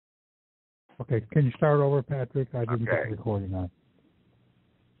Okay, can you start over, Patrick? I didn't get Okay. the recording on.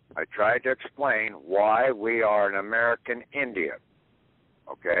 I tried to explain why we are an American Indian,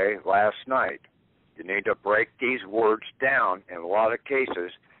 okay, last night. You need to break these words down. In a lot of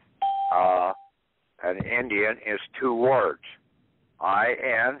cases, an Indian is two words,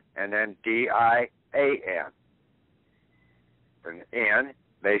 I-N and then D-I-A-N. An N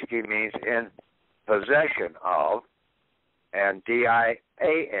basically means in possession of, and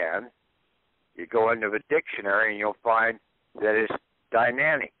D-I-A-N, you go into the dictionary and you'll find that it's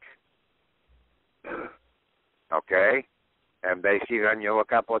dynamic. Okay? And basically then you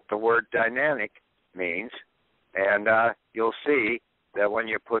look up what the word dynamic means, and you'll see that when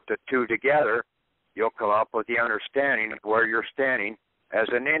you put the two together, you'll come up with the understanding of where you're standing as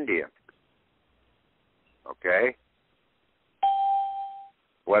an Indian. Okay?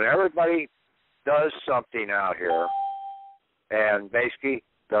 When everybody does something out here, and basically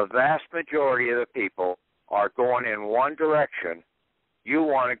the vast majority of the people are going in one direction, you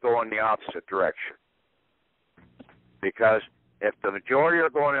want to go in the opposite direction. Because if the majority are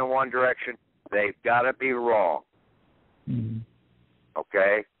going in one direction, they've got to be wrong. Mm-hmm.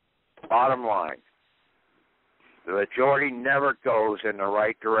 Okay? Bottom line. The majority never goes in the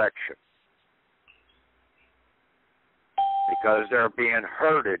right direction. Because they're being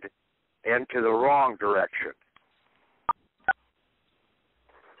herded into the wrong direction.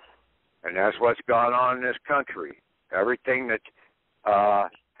 And that's what's gone on in this country. Everything that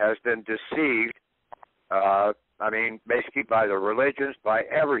has been deceived, basically by the religions, by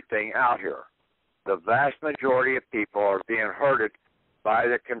everything out here. The vast majority of people are being herded by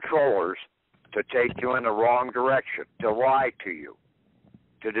the controllers to take you in the wrong direction, to lie to you,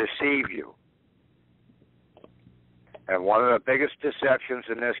 to deceive you. And one of the biggest deceptions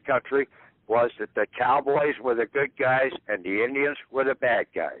in this country was that the cowboys were the good guys and the Indians were the bad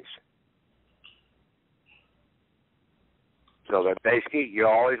guys. So that basically you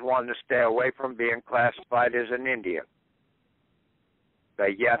always wanted to stay away from being classified as an Indian.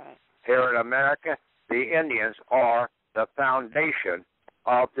 But yet, here in America, the Indians are the foundation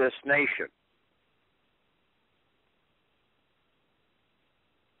of this nation.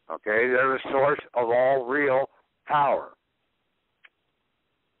 Okay, they're the source of all real power.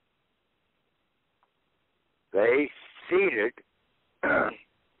 They ceded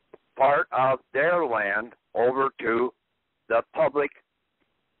part of their land over to the public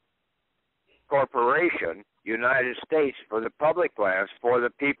corporation, United States, for the public lands for the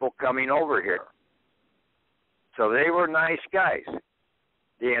people coming over here. So they were nice guys,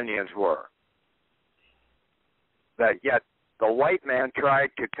 the Indians were. But yet the white man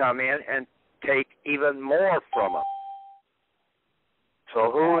tried to come in and take even more from them.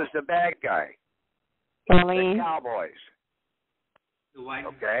 So who is the bad guy? Darlene. The cowboys. The white.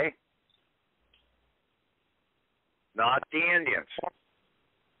 Okay? Not the Indians.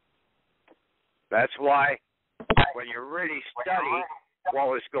 That's why when you really study what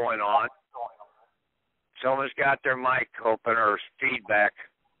was going on, someone's got their mic open or feedback.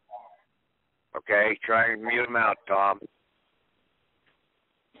 Okay, try and mute them out, Tom.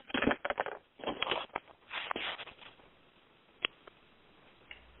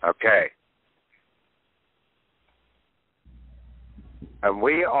 Okay. And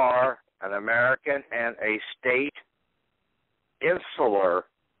we are an American and a state insular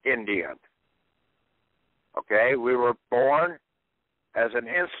Indian. Okay, we were born as an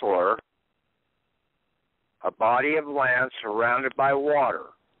insular, a body of land surrounded by water.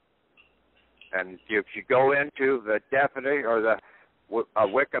 And if you go into the definition or the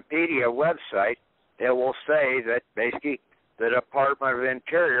Wikipedia website, it will say that basically the Department of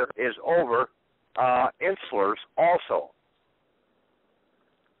Interior is over insulars also.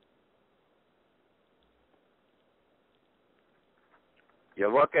 You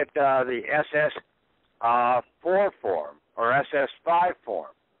look at the SS4 form or SS5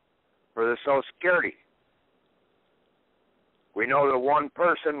 form for the Social Security. We know that one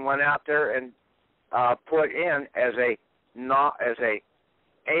person went out there and put in as a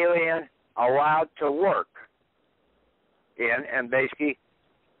alien allowed to work in, and basically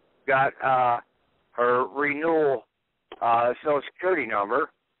got her renewal Social Security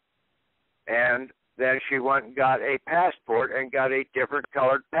number, and then she went and got a passport and got a different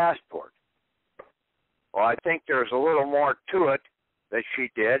colored passport. Well, I think there's a little more to it that she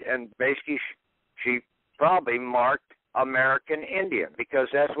did, and basically she probably marked American Indian, because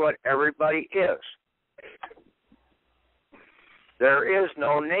that's what everybody is. There is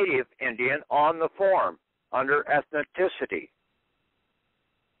no native Indian on the form under ethnicity,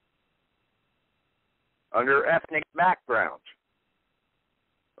 under ethnic backgrounds.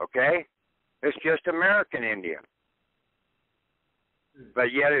 Okay? It's just American Indian.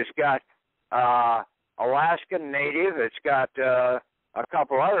 But yet it's got Alaskan Native. It's got a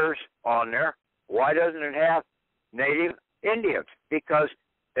couple others on there. Why doesn't it have Native Indians? Because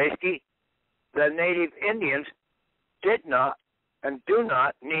basically the Native Indians did not and do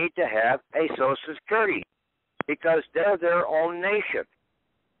not need to have a Social Security because they're their own nation.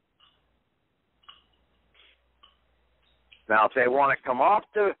 Now, if they want to come off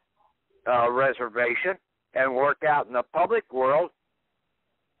the reservation and work out in the public world,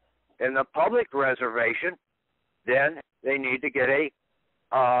 in the public reservation, then they need to get a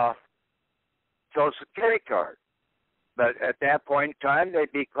Social Security card. But at that point in time,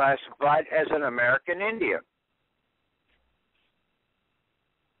 they'd be classified as an American Indian.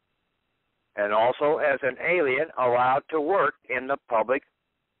 And also as an alien allowed to work in the public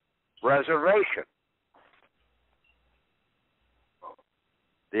reservation.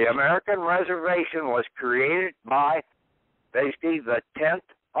 The American reservation was created by basically the 10th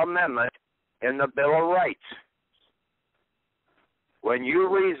Amendment in the Bill of Rights. When you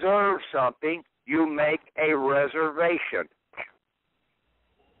reserve something, you make a reservation.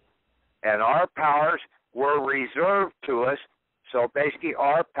 And our powers were reserved to us, so basically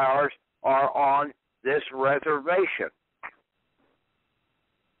our powers are on this reservation.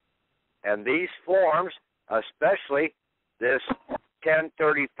 And these forms, especially this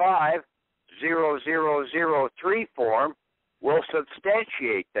 1035-0003 form, will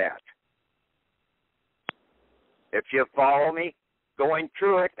substantiate that. If you follow me going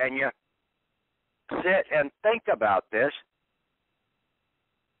through it and you sit and think about this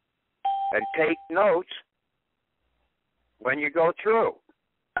and take notes when you go through.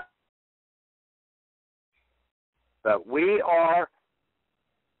 But we are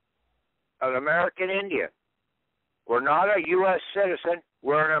an American Indian. We're not a U.S. citizen.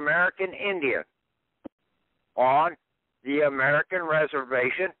 We're an American Indian on the American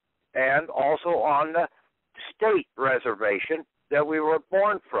reservation and also on the state reservation that we were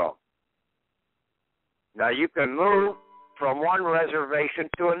born from. Now, you can move from one reservation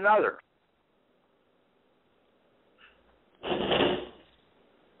to another.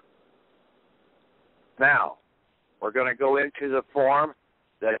 Now, we're going to go into the form,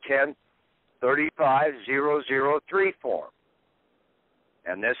 the 1035-003 form.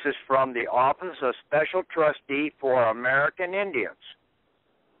 And this is from the Office of Special Trustee for American Indians.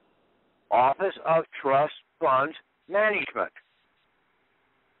 Office of Trust Funds Management.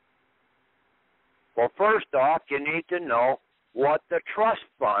 Well, first off, you need to know what the trust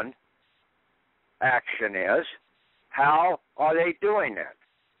fund action is. How are they doing it?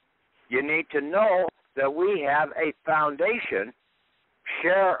 You need to know that we have a foundation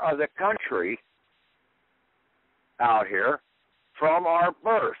share of the country out here from our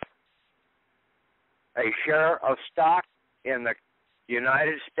birth. A share of stock in the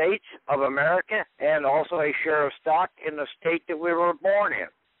United States of America and also a share of stock in the state that we were born in.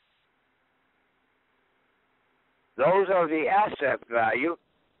 Those are the asset value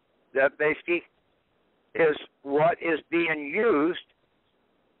that basically is what is being used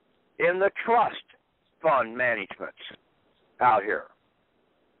in the trust fund management out here.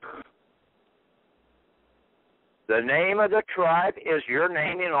 The name of the tribe is your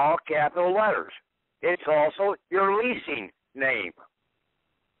name in all capital letters. It's also your leasing name.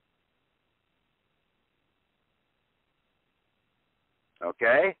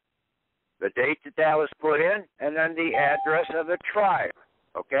 Okay? The date that was put in, and then the address of the tribe.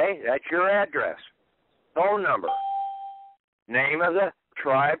 Okay? That's your address. Phone number. Name of the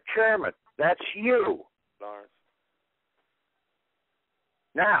tribe chairman. That's you. Lawrence.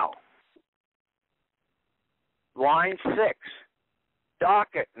 Now, line 6,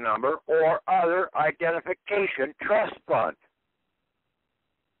 docket number or other identification trust fund.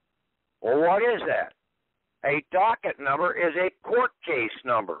 Well, what is that? A docket number is a court case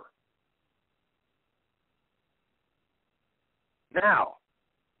number. Now,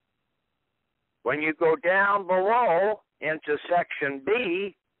 when you go down below into Section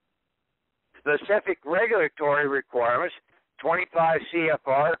B, specific regulatory requirements, 25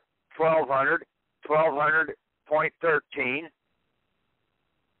 CFR 1200, 1200.13.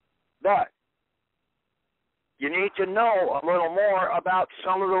 But you need to know a little more about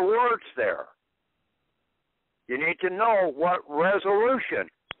some of the words there. You need to know what resolution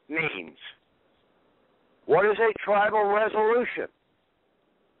means. What is a tribal resolution?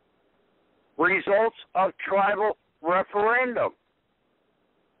 Results of tribal referendum,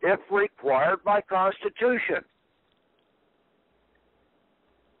 if required by Constitution.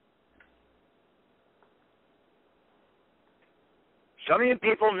 Some of you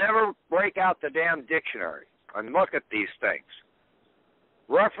people never break out the damn dictionary and look at these things.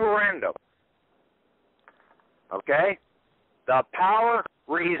 Referendum. Okay? The power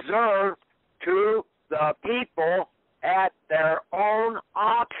reserved to the people at their own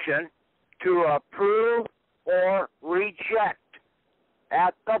option to approve or reject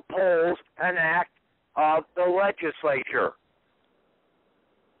at the polls an act of the legislature.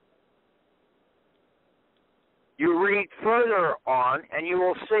 You read further on and you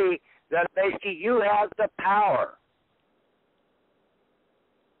will see that basically you have the power.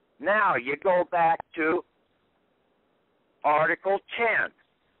 Now you go back to Article 10.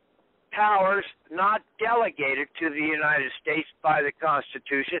 Powers not delegated to the United States by the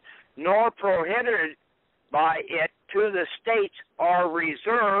Constitution, nor prohibited by it to the states, are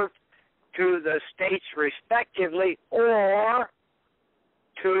reserved to the states respectively or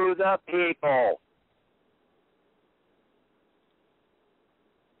to the people.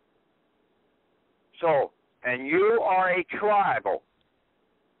 So, and you are a tribal,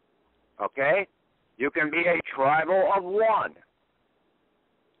 okay? You can be a tribal of one.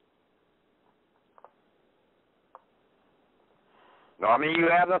 Normally you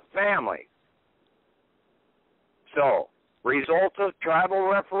have a family. So, result of tribal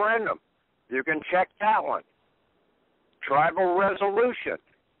referendum. You can check that one. Tribal resolution.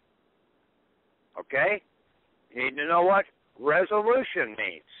 Okay? You need to know what resolution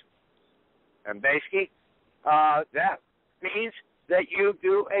means. And basically, that means that you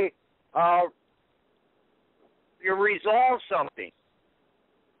do you resolve something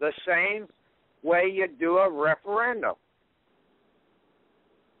the same way you do a referendum.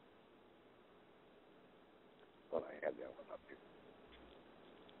 Well, I had that one up here.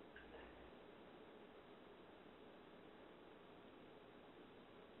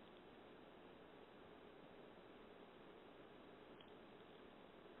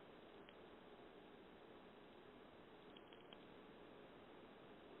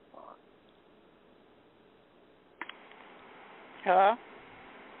 Hello?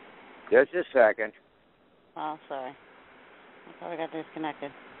 Just a second. Oh, sorry. I thought I got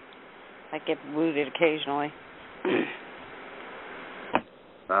disconnected. I get booted occasionally.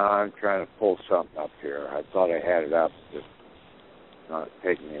 I'm trying to pull something up here. I thought I had it up. It's not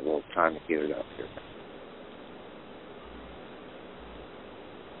taking me a little time to get it up here.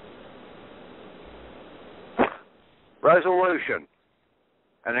 Resolution.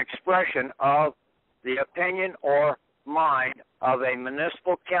 An expression of the opinion or mind of a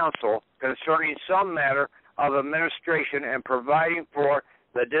municipal council concerning some matter of administration and providing for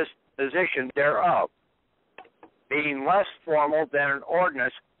the disposition thereof, being less formal than an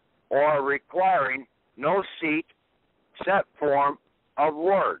ordinance or requiring no set form of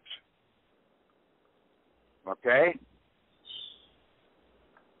words. Okay?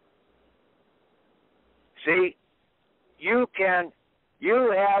 See, you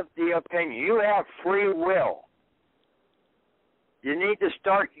have the opinion, you have free will. You need to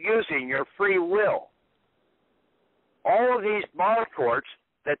start using your free will. All of these bar courts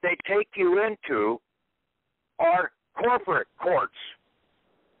that they take you into are corporate courts.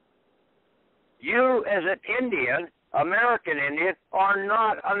 You, as an Indian, American Indian, are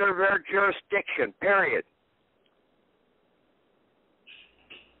not under their jurisdiction, period.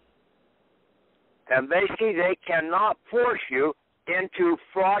 And basically, they cannot force you into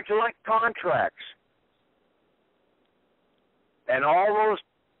fraudulent contracts. And all those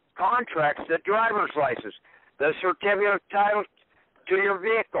contracts, the driver's license, the certificate of title to your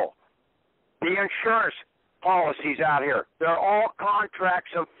vehicle, the insurance policies out here, they're all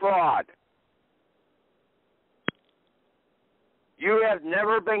contracts of fraud. You have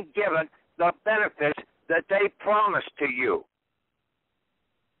never been given the benefits that they promised to you.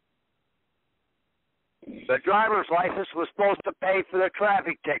 The driver's license was supposed to pay for the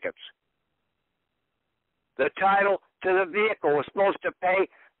traffic tickets. The title to the vehicle was supposed to pay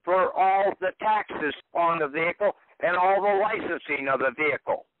for all the taxes on the vehicle and all the licensing of the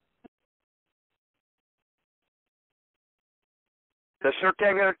vehicle. The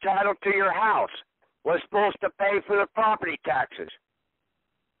certificate of title to your house was supposed to pay for the property taxes.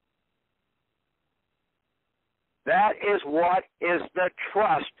 That is what is the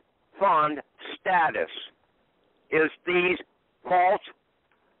trust fund status, is these false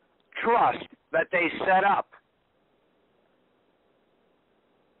trusts that they set up.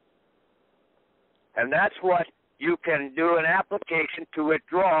 And that's what you can do an application to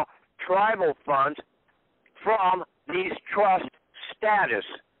withdraw tribal funds from these trust status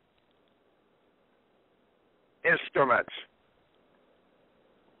instruments.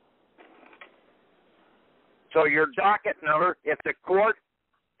 So your docket number, if the court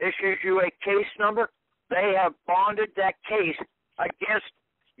issues you a case number, they have bonded that case against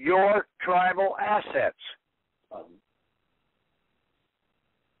your tribal assets.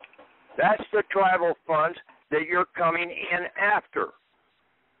 That's the tribal funds that you're coming in after.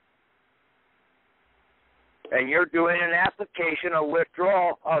 And you're doing an application, a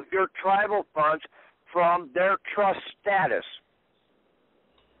withdrawal of your tribal funds from their trust status.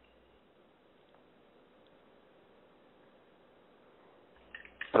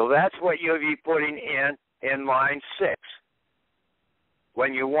 So that's what you'll be putting in line 6.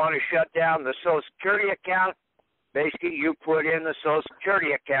 When you want to shut down the Social Security account, basically you put in the Social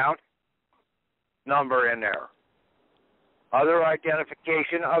Security account number in there. Other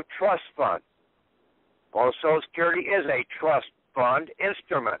identification of trust fund. Well, Social Security is a trust fund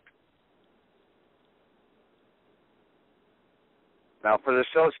instrument. Now, for the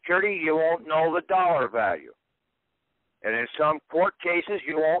Social Security, you won't know the dollar value. And in some court cases,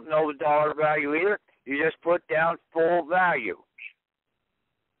 you won't know the dollar value either. You just put down full value.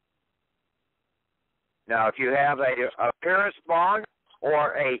 Now, if you have a appearance bond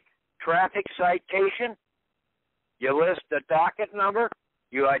or a traffic citation, you list the docket number,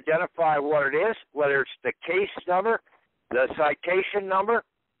 you identify what it is, whether it's the case number, the citation number,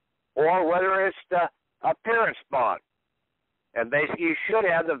 or whether it's the appearance bond. And basically, you should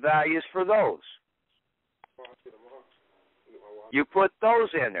have the values for those. You put those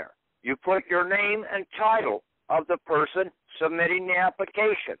in there. You put your name and title of the person submitting the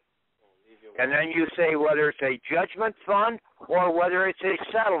application. And then you say whether it's a judgment fund or whether it's a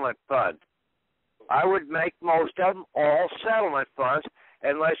settlement fund. I would make most of them all settlement funds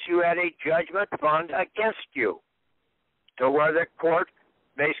unless you had a judgment fund against you. So where the court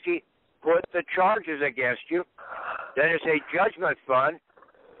basically put the charges against you, then it's a judgment fund,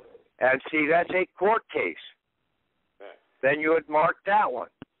 and see, that's a court case. Then you would mark that one.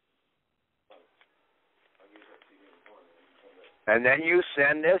 And then you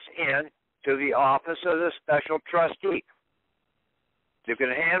send this in to the office of the special trustee. You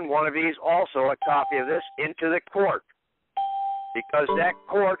can hand one of these, also a copy of this, into the court, because that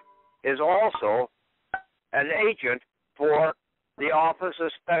court is also an agent for the office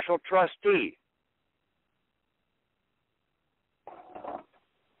of special trustee.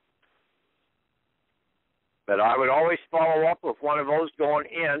 But I would always follow up with one of those going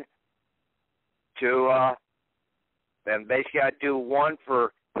in to, then basically I'd do one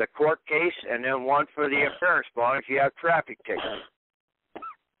for the court case and then one for the appearance bond if you have traffic tickets.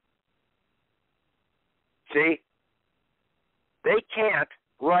 See? They can't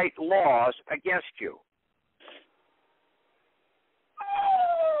write laws against you.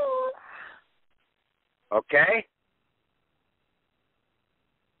 Okay?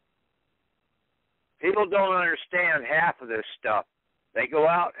 People don't understand half of this stuff. They go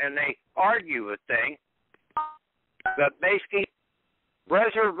out and they argue a thing, but basically,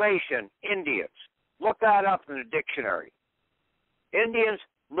 reservation Indians. Look that up in the dictionary. Indians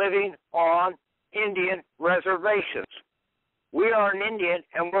living on Indian reservations. We are an Indian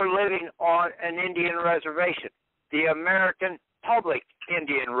and we're living on an Indian reservation, the American Public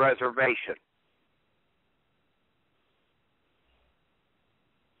Indian Reservation.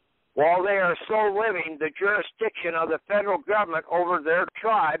 While they are so living, the jurisdiction of the federal government over their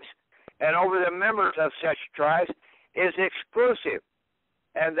tribes and over the members of such tribes is exclusive,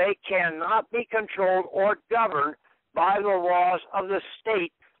 and they cannot be controlled or governed by the laws of the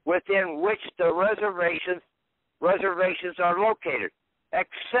state within which the reservations are located,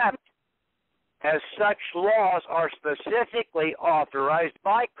 except as such laws are specifically authorized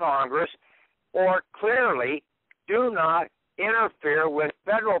by Congress or clearly do not interfere with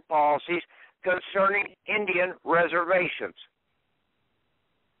federal policies concerning Indian reservations.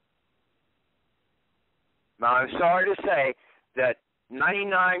 Now, I'm sorry to say that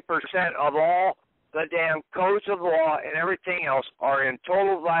 99% of all the damn codes of law and everything else are in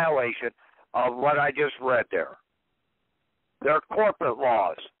total violation of what I just read there. They're corporate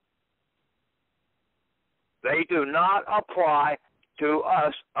laws. They do not apply to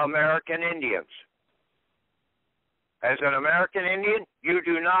us American Indians. As an American Indian, you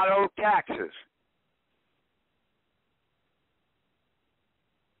do not owe taxes.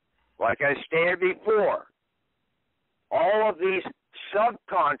 Like I stated before, all of these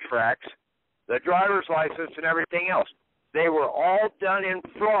subcontracts, the driver's license and everything else, they were all done in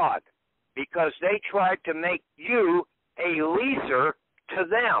fraud because they tried to make you a leaser to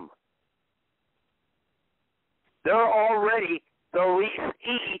them. They're already the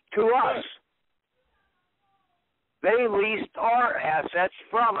leasee to us. They leased our assets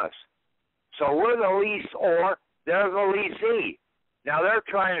from us. So we're the leaseor, they're the leasee. Now they're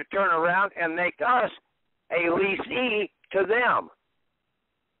trying to turn around and make us a leasee to them.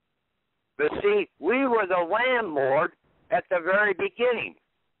 But see, we were the landlord at the very beginning.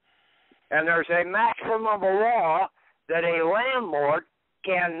 And there's a maximum law that a landlord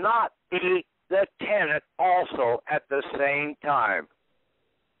cannot be the tenant also at the same time.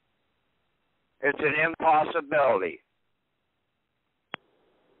 It's an impossibility.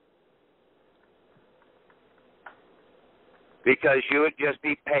 Because you would just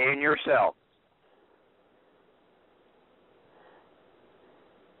be paying yourself.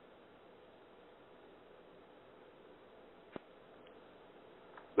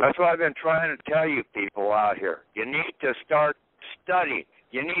 That's what I've been trying to tell you people out here. You need to start studying.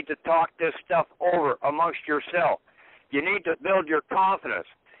 You need to talk this stuff over amongst yourself. You need to build your confidence.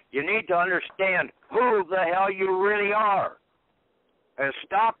 You need to understand who the hell you really are. And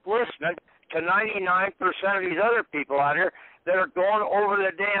stop listening to 99% of these other people out here that are going over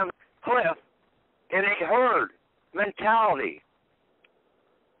the damn cliff in a herd mentality.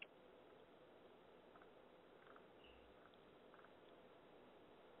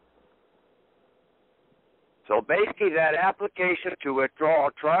 So basically that application to withdraw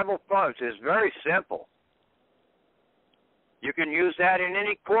tribal funds is very simple. You can use that in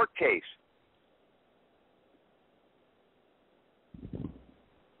any court case.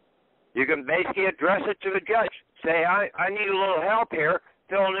 You can basically address it to the judge. Say, I need a little help here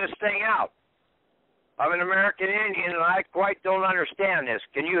filling this thing out. I'm an American Indian and I quite don't understand this.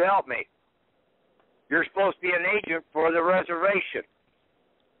 Can you help me? You're supposed to be an agent for the reservation.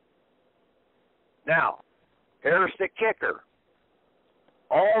 Now, here's the kicker.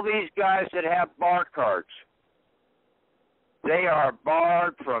 All these guys that have bar cards, they are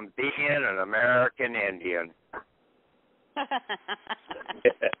barred from being an American Indian.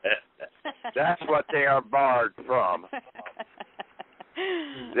 That's what they are barred from.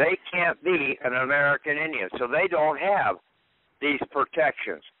 They can't be an American Indian, so they don't have these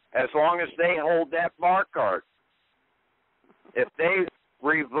protections as long as they hold that bar card. If they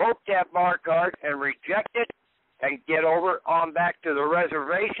revoke that bar card and reject it and get over on back to the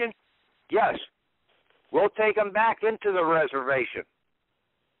reservation, yes, we'll take them back into the reservation.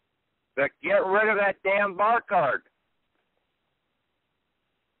 But get rid of that damn bar card.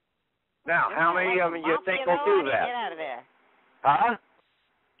 Now, how many of them you think will do that? How do you get out of there? Huh?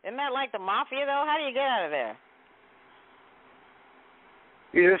 Isn't that like the mafia, though? How do you get out of there?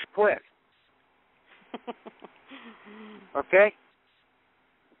 You just quit. Okay?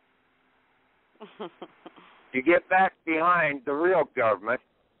 You get back behind the real government,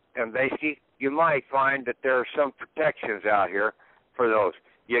 and basically you might find that there are some protections out here for those.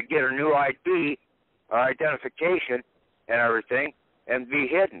 You get a new ID or identification and everything, and be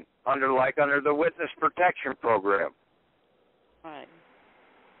hidden under the Witness Protection Program. Right.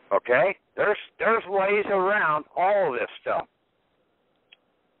 Okay? There's ways around all of this stuff.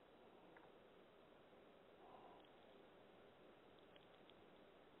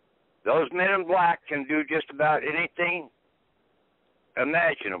 Those men in black can do just about anything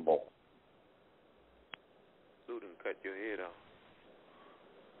imaginable. Shoot and cut your head off.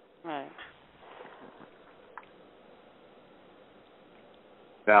 Right.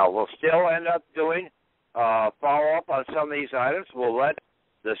 Now, we'll still end up doing follow-up on some of these items. We'll let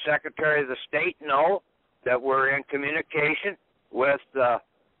the Secretary of the State know that we're in communication with the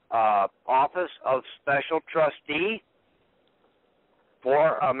Office of Special Trustee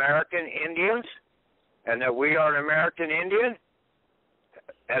for American Indians, and that we are an American Indian.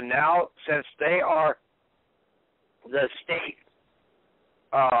 And now, since they are the state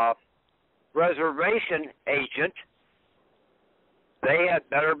reservation agent, they had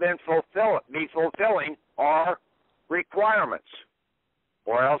better be fulfilling our requirements,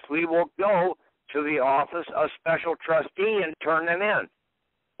 or else we will go to the Office of Special Trustee and turn them in.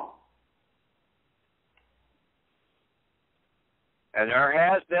 And there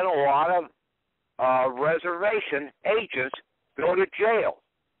has been a lot of reservation agents go to jail.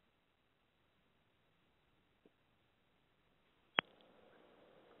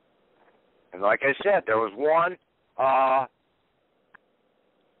 And like I said, there was one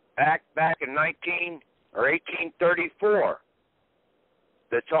act back in 1834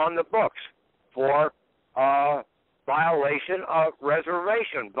 that's on the books for violation of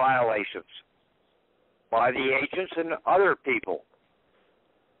reservation violations by the agents and other people.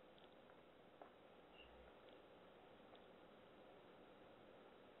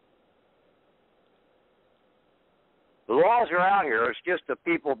 The laws are out here. It's just the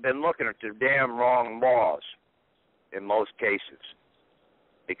people have been looking at the damn wrong laws in most cases.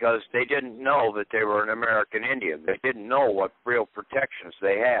 because they didn't know that they were an American Indian. They didn't know what real protections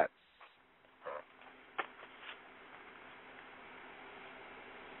they had.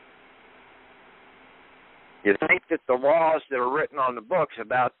 You think that the laws that are written on the books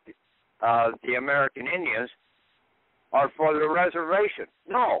about the American Indians are for the reservation.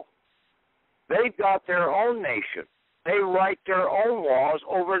 No. They've got their own nation. They write their own laws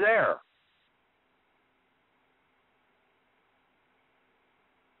over there.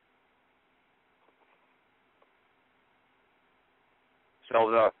 So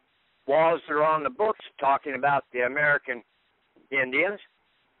the laws that are on the books talking about the American Indians,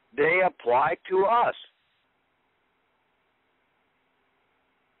 they apply to us.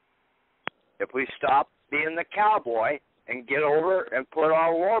 If we stop being the cowboy and get over and put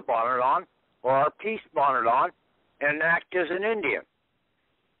our war bonnet on or our peace bonnet on and act as an Indian.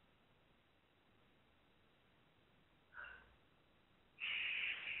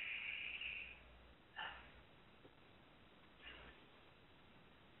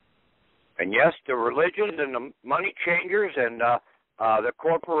 And yes, the religions and the money changers and the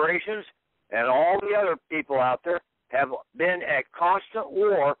corporations and all the other people out there have been at constant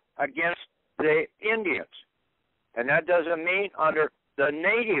war against the Indians. And that doesn't mean under the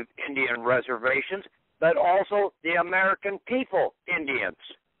native Indian reservations, but also the American people Indians.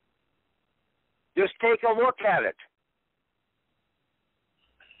 Just take a look at it.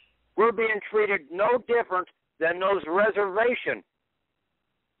 We're being treated no different than those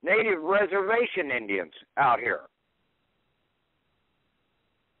native reservation Indians out here.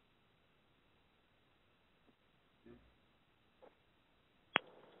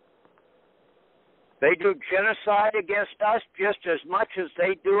 They do genocide against us just as much as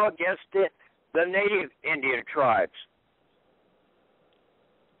they do against the native Indian tribes.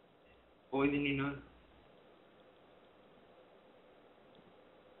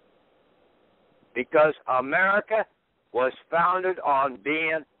 Because America was founded on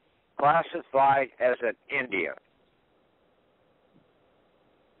being classified as an Indian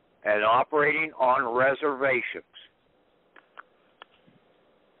and operating on reservations.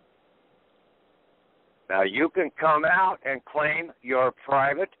 Now, you can come out and claim your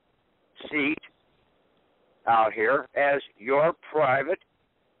private seat out here as your private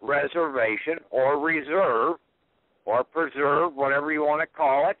reservation or reserve or preserve, whatever you want to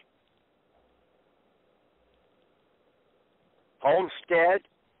call it, homestead,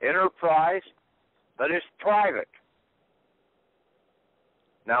 enterprise, but it's private.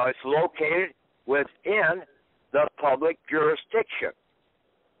 Now, it's located within the public jurisdiction.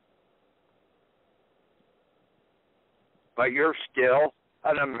 But you're still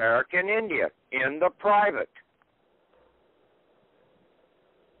an American Indian in the private.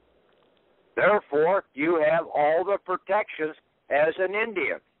 Therefore, you have all the protections as an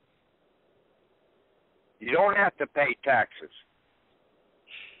Indian. You don't have to pay taxes.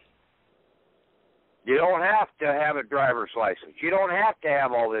 You don't have to have a driver's license. You don't have to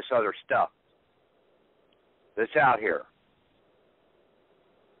have all this other stuff that's out here.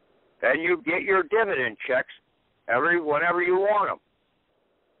 And you get your dividend checks whenever you want them.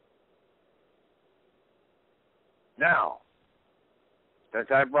 Now, since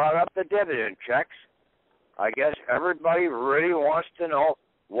I brought up the dividend checks, I guess everybody really wants to know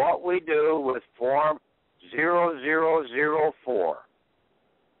what we do with Form 0004.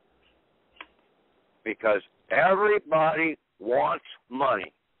 Because everybody wants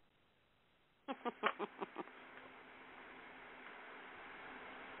money.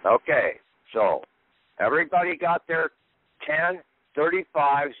 Okay, so everybody got their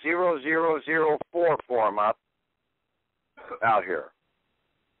 1035-0004 form up out here.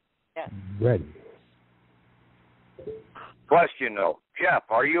 Yes. Ready. Question though, Jeff,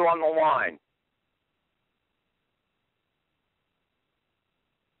 are you on the line?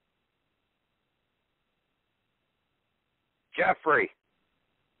 Jeffrey.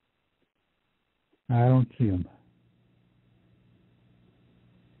 I don't see him.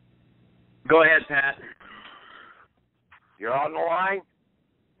 Go ahead, Pat. You're on the line?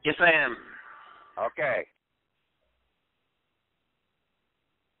 Yes, I am. Okay.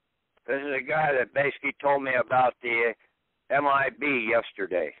 This is a guy that basically told me about the MIB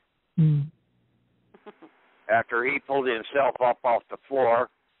yesterday. After he pulled himself up off the floor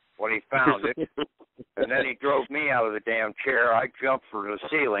when he found it, and then he drove me out of the damn chair. I jumped for the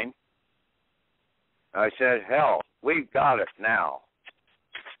ceiling. I said, hell, we've got it now.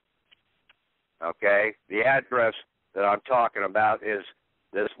 Okay? The address that I'm talking about is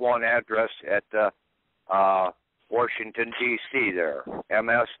this one address at Washington, D.C. there,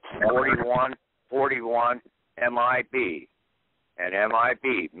 MS 4141 MIB. and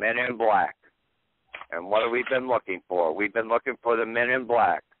MIB, Men in Black. And what have we been looking for? We've been looking for the Men in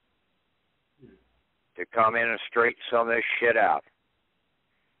Black to come in and straighten some of this shit out.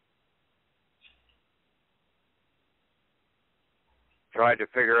 Tried to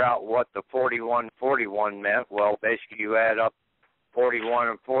figure out what the 4141 meant. Well, basically you add up 41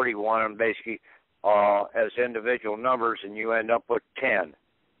 and 41 and basically as individual numbers, and you end up with 10.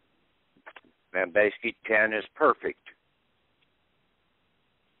 And basically 10 is perfect.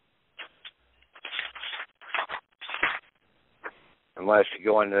 Unless you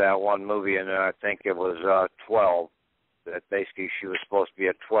go into that one movie, and I think it was 12, that basically she was supposed to be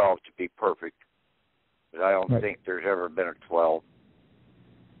a 12 to be perfect. But I don't think there's ever been a 12.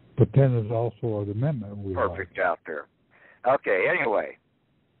 But 10 is also the amendment we perfect out there. Okay, anyway,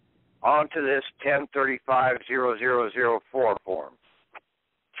 on to this 1035-0004 form.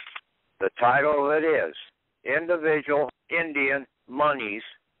 The title of it is Individual Indian Monies,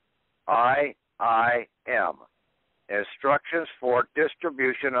 IIM. Instructions for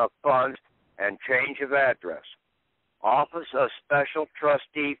distribution of funds and change of address. Office of Special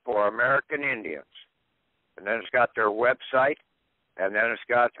Trustee for American Indians. And then it's got their website, and then it's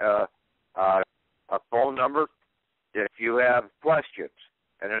got a phone number if you have questions,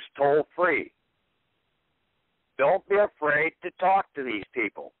 and it's toll-free. Don't be afraid to talk to these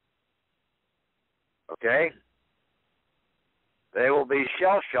people, okay? They will be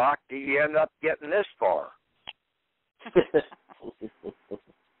shell-shocked if you end up getting this far.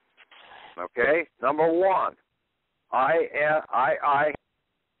 Okay, number 1, IIM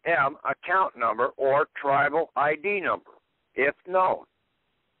account number or tribal ID number, if known.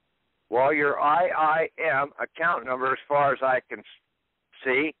 Well, your IIM account number, as far as I can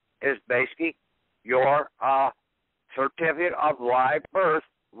see, is basically your certificate of live birth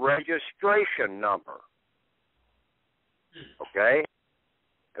registration number. Okay?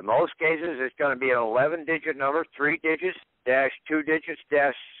 In most cases, it's going to be an 11-digit number, 3 digits, dash 2 digits,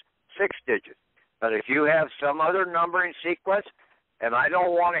 dash 6 digits. But if you have some other numbering sequence, and I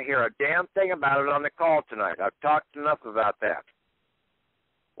don't want to hear a damn thing about it on the call tonight. I've talked enough about that.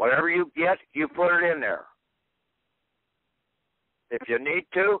 Whatever you get, you put it in there. If you need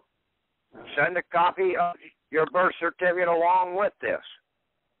to, send a copy of your birth certificate along with this.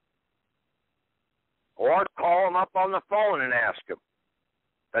 Or call them up on the phone and ask them.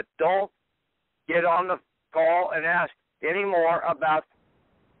 But don't get on the call and ask any more about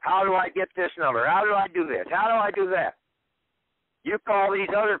how do I get this number? How do I do this? How do I do that? You call these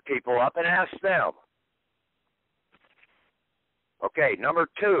other people up and ask them. Okay, number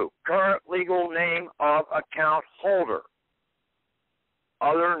 2, current legal name of account holder.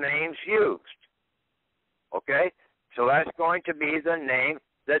 Other names used. Okay, so that's going to be the name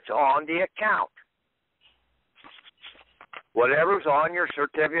that's on the account. Whatever's on your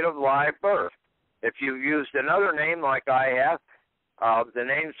certificate of live birth. If you used another name like I have, the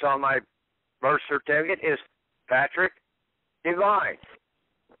name that's on my birth certificate is Patrick Devine.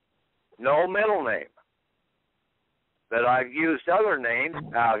 No middle name. But I've used other names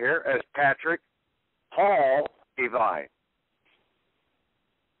out here as Patrick Paul Devine.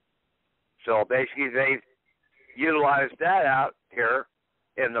 So basically they've utilized that out here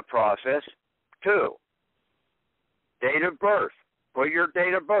in the process too. Date of birth. Put your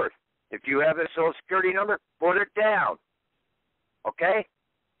date of birth. If you have a Social Security number, put it down. Okay?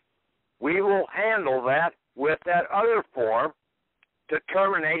 We will handle that with that other form to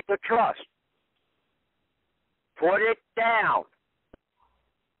terminate the trust. Put it down.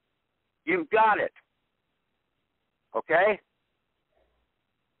 You've got it. Okay?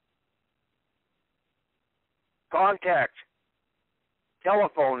 Contact,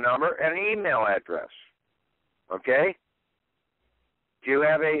 telephone number, and email address. Okay? If you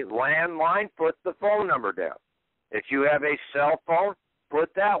have a landline, put the phone number down. If you have a cell phone,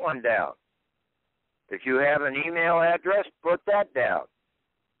 put that one down. If you have an email address, put that down.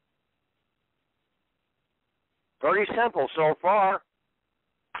 Pretty simple so far.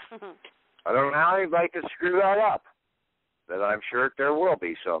 I don't know how anybody can screw that up, but I'm sure there will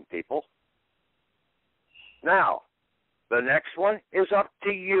be some people. Now, the next one is up to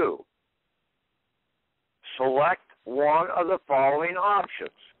you. Select one of the following options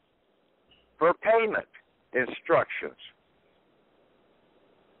for payment instructions.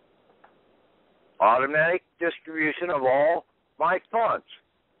 Automatic distribution of all my funds.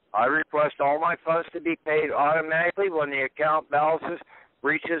 I request all my funds to be paid automatically when the account balances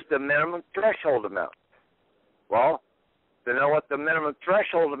reaches the minimum threshold amount. Well, to know what the minimum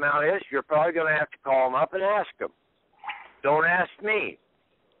threshold amount is, you're probably going to have to call them up and ask them. Don't ask me.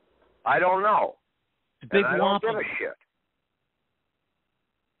 I don't know. It's a big and I don't give a shit.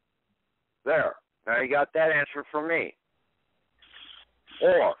 There. Now you got that answer from me.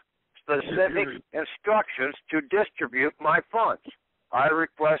 Or specific instructions to distribute my funds. I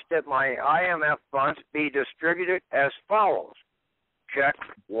request that my IMF funds be distributed as follows. Check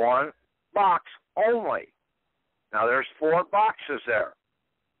one box only. Now there's 4 boxes there.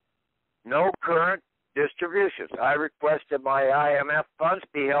 No current distributions. I request that my IMF funds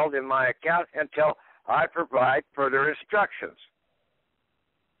be held in my account until I provide further instructions.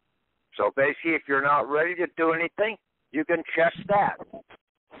 So basically, if you're not ready to do anything, you can check that.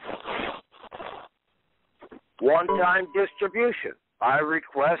 One-time distribution. I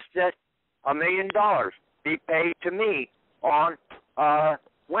request that $1 million be paid to me on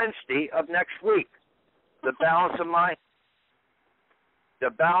Wednesday of next week. The balance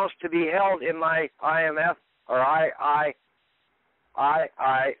to be held in my IMF or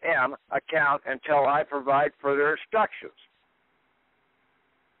IIM account until I provide further instructions.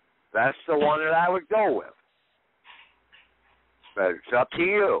 That's the one that I would go with. But it's up to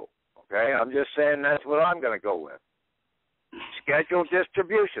you. Okay? I'm just saying that's what I'm going to go with. Scheduled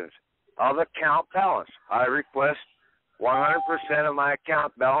distributions of account balance. I request 100% of my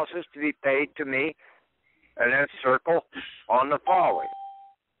account balances to be paid to me, and then circle on the following.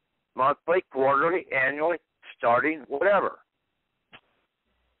 Monthly, quarterly, annually, starting, whatever.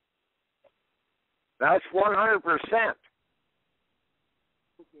 That's 100%.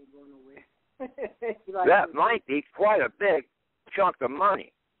 That might be quite a big chunk of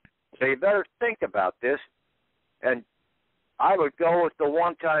money. So you better think about this. And I would go with the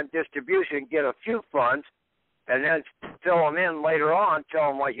one-time distribution, get a few funds, and then fill them in later on, tell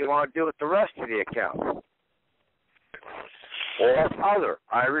them what you want to do with the rest of the account. Or other.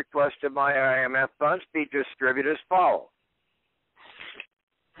 I requested my IMF funds be distributed as follows.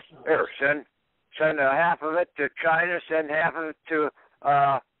 Here, send a half of it to China, send half of it to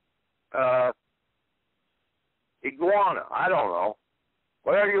Iguana. I don't know.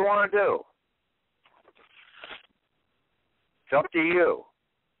 Whatever you want to do. It's up to you.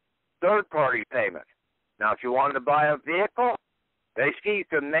 Third-party payment. Now, if you wanted to buy a vehicle, basically you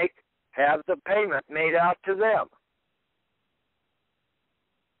can have the payment made out to them.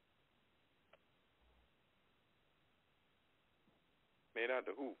 Made out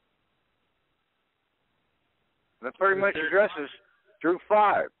to who? That pretty much addresses through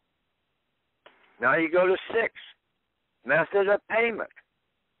 5. Now you go to 6. Method of payment.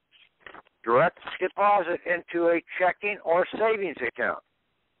 Direct deposit into a checking or savings account.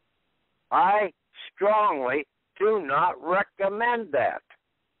 I strongly do not recommend that.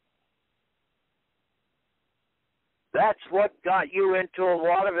 That's what got you into a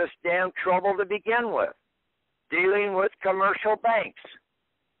lot of this damn trouble to begin with, dealing with commercial banks.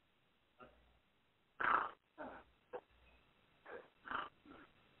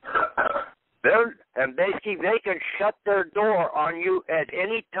 And basically, they can shut their door on you at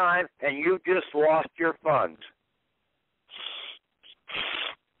any time, and you just lost your funds.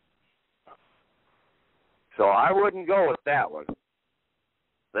 So I wouldn't go with that one.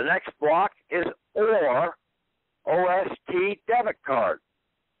 The next block is or OST debit card.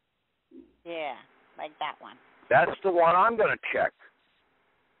 Yeah, like that one. That's the one I'm going to check.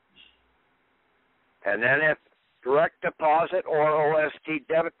 And then if direct deposit or OST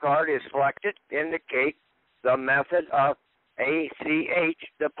debit card is selected, indicate the method of ACH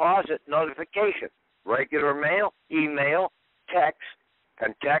deposit notification. Regular mail, email, text,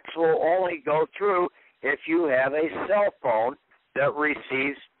 and text will only go through if you have a cell phone that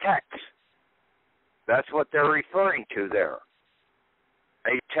receives text. That's what they're referring to there.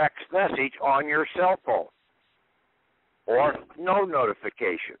 A text message on your cell phone. Or no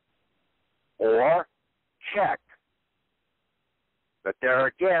notification. Or check. But there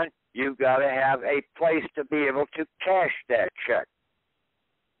again, you've got to have a place to be able to cash that check.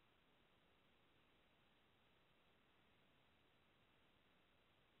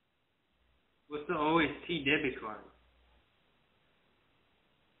 What's the OST debit card?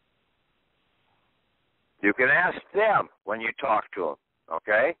 You can ask them when you talk to them,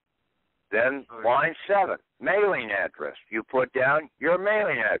 okay? Then line 7, mailing address. You put down your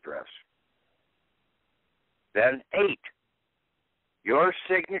mailing address. Then 8, your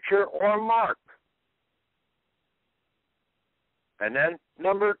signature or mark. And then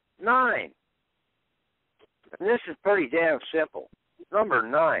number 9. And this is pretty damn simple. Number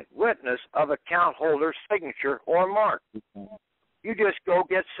 9, witness of account holder's signature or mark. You just go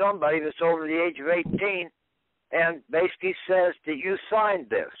get somebody that's over the age of 18 and basically says that you signed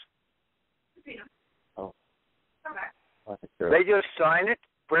this. They just sign it,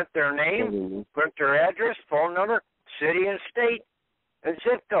 print their name, print their address, phone number, city and state, and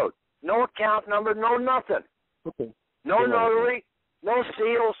zip code. no account number, no nothing. Okay. No notary, no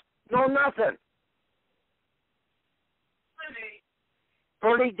seals, no nothing.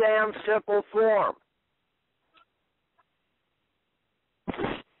 Pretty damn simple form.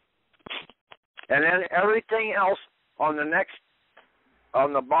 And then everything else on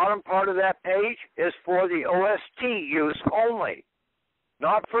the bottom part of that page is for the OST use only,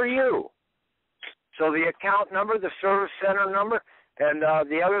 not for you. So the account number, the service center number, and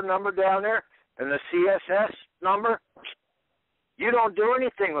the other number down there, and the CSS number, you don't do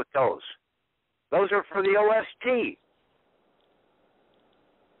anything with those. Those are for the OST.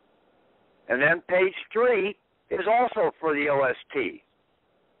 And then page 3 is also for the OST.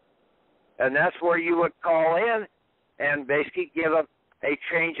 And that's where you would call in and basically give a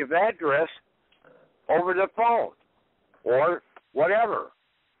change of address over the phone or whatever.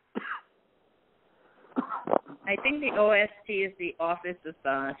 I think the OST is the Office of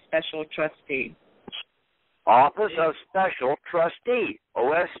Special Trustee. Office of Special Trustee,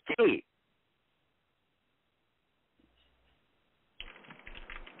 OST.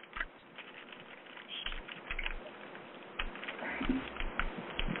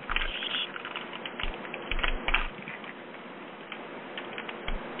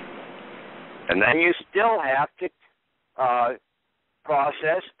 And then you still have to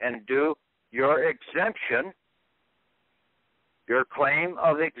process and do your exemption, your claim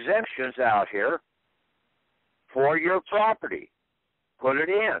of exemptions out here for your property. Put it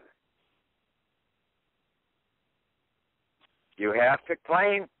in. You have to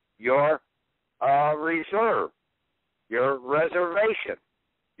claim your reserve, your reservation,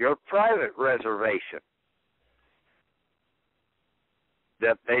 your private reservation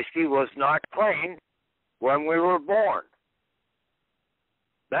that basically was not claimed when we were born.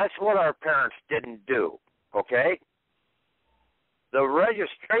 That's what our parents didn't do, okay? The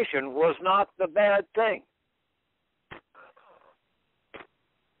registration was not the bad thing.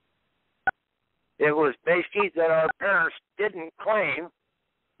 It was basically that our parents didn't claim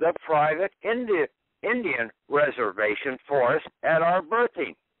the private Indian reservation for us at our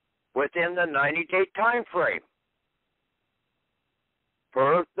birthing within the 90-day time frame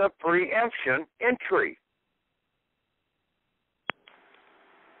for the preemption entry.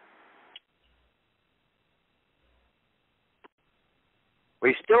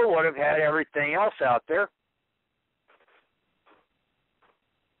 We still would have had everything else out there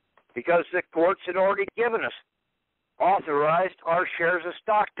because the courts had already given us, authorized our shares of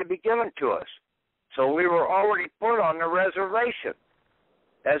stock to be given to us. So we were already put on the reservation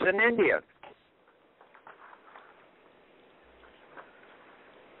as an Indian.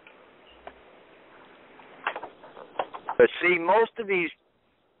 But see, most of these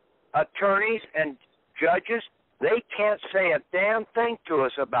attorneys and judges, they can't say a damn thing to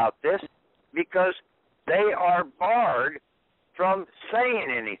us about this because they are barred from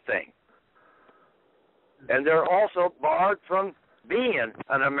saying anything. And they're also barred from being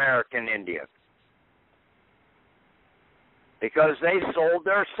an American Indian because they sold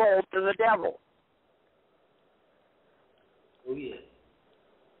their soul to the devil. Oh, yeah.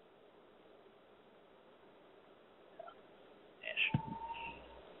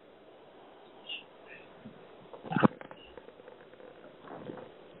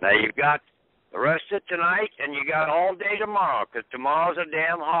 Now, you've got the rest of tonight, and you got all day tomorrow, because tomorrow's a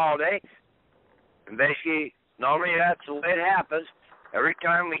damn holiday. And basically, normally that's the way it happens. Every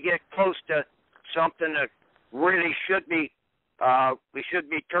time we get close to something that really should be, we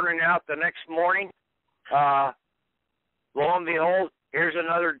should be turning out the next morning, lo and behold, here's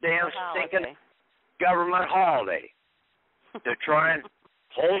another damn stinking government holiday to try and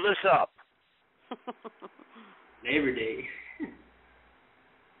hold us up. Labor Day.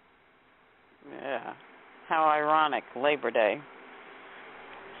 Yeah. How ironic, Labor Day.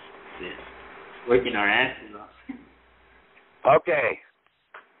 Yeah. Working our asses off. Okay.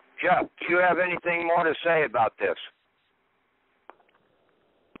 Chuck, do you have anything more to say about this?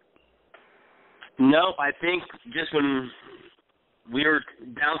 Nope, I think just when we were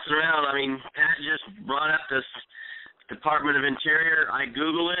bouncing around, I mean, Pat just brought up this Department of Interior. I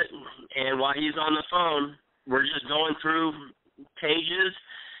Google it, and while he's on the phone, we're just going through pages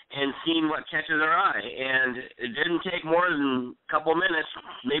and seeing what catches our eye. And it didn't take more than a couple minutes,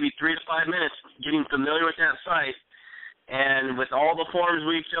 maybe 3 to 5 minutes, getting familiar with that site. And with all the forms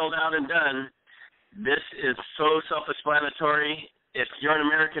we've filled out and done, this is so self-explanatory. If you're an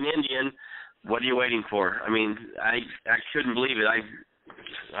American Indian, what are you waiting for? I mean, I couldn't believe it.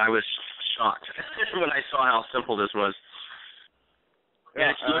 I was shocked when I saw how simple this was.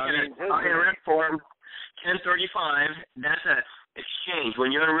 Yeah, if you look at it, IRS form 1035, that's a exchange.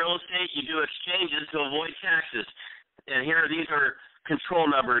 When you're in real estate, you do exchanges to avoid taxes. And here, these are control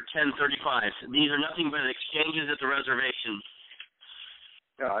number 1035s. These are nothing but exchanges at the reservation.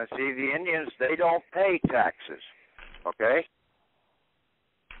 Yeah, see, the Indians, they don't pay taxes, okay?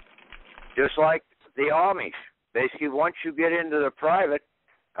 Just like the Amish. Basically, once you get into the private,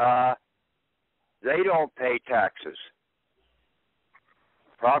 they don't pay taxes.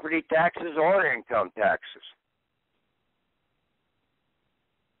 Property taxes or income taxes.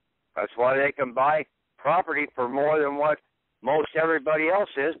 That's why they can buy property for more than what most everybody else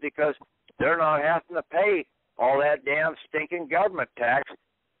is, because they're not having to pay all that damn stinking government tax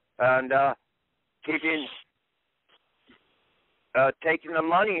and taking the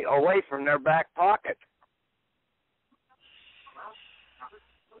money away from their back pocket.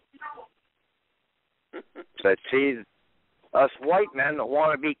 But see, us white men that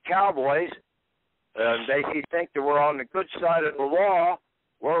want to be cowboys and basically think that we're on the good side of the law,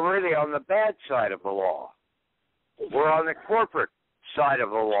 we're really on the bad side of the law. We're on the corporate side of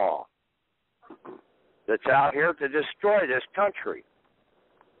the law that's out here to destroy this country.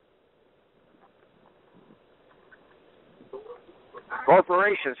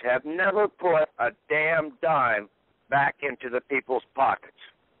 Corporations have never put a damn dime back into the people's pockets.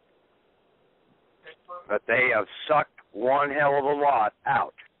 But they have sucked one hell of a lot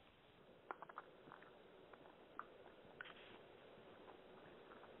out.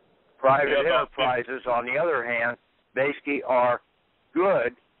 Private enterprises, on the other hand, basically are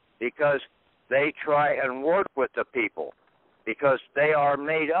good because they try and work with the people, because they are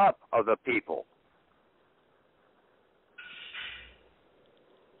made up of the people.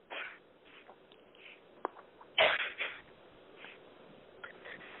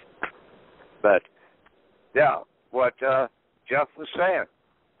 But, yeah, what Jeff was saying,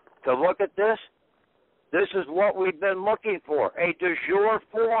 to look at this is what we've been looking for, a de jure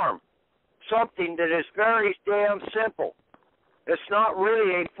form, something that is very damn simple. It's not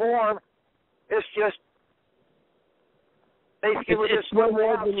really a form, it's just basically it's no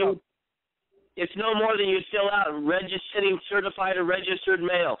more than you fill out sending certified or registered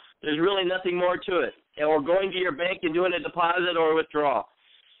mail. There's really nothing more to it. Or going to your bank and doing a deposit or withdrawal.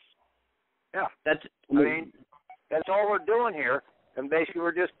 Yeah, that's all we're doing here, and basically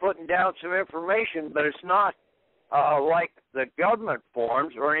we're just putting down some information, but it's not like the government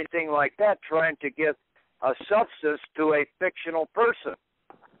forms or anything like that, trying to give a substance to a fictional person.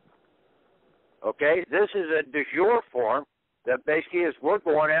 Okay, this is a de jure form that basically is we're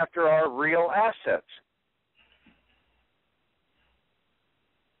going after our real assets.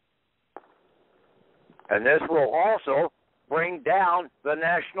 And this will also bring down the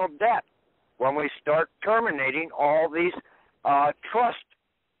national debt when we start terminating all these trust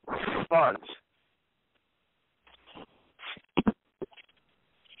funds.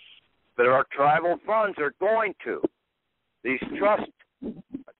 But our tribal funds are going to. These trust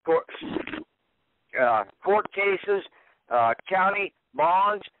court cases, county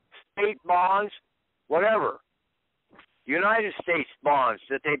bonds, state bonds, whatever. United States bonds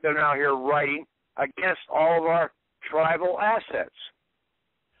that they've been out here writing against all of our tribal assets.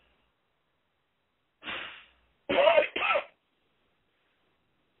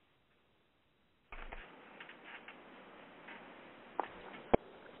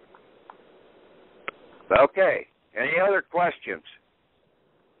 Okay. Any other questions?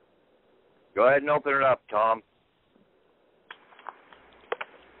 Go ahead and open it up, Tom.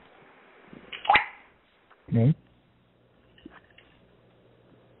 Okay.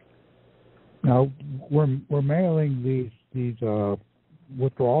 Now we're mailing these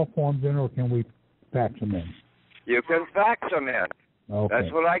withdrawal forms in, or can we fax them in? You can fax them in. Okay.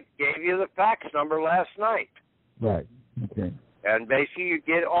 That's what I gave you the fax number last night. Right. Okay. And basically you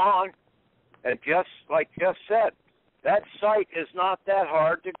get on, and just like Jeff said, that site is not that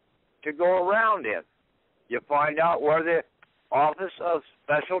hard to go around in. You find out where the Office of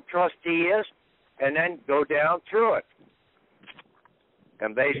Special Trustee is, and then go down through it.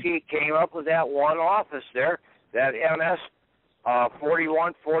 And basically came up with that one office there, that MS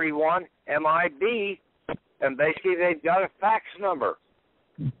 4141 MIB, and basically they've got a fax number.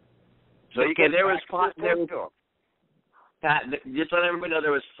 So you can Pat, just let everybody know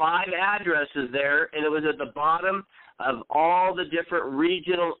there was 5 addresses there, and it was at the bottom of all the different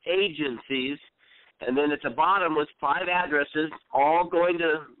regional agencies, and then at the bottom was 5 addresses, all going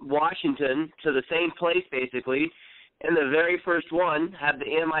to Washington, to the same place basically, and the very first one had the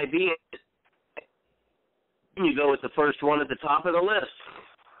MIB in it. And you go with the first one at the top of the list.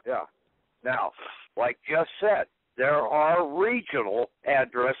 Yeah. Now, like Jeff said, there are regional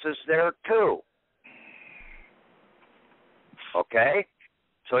addresses there too. Okay?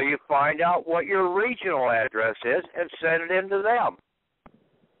 So you find out what your regional address is and send it in to them.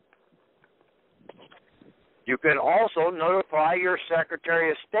 You can also notify your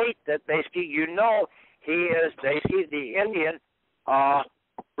Secretary of State that basically you know he is basically the Indian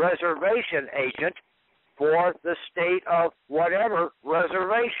reservation agent for the state of whatever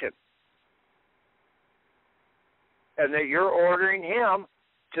reservation. And that you're ordering him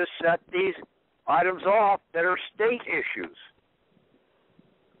to set these items off that are state issues.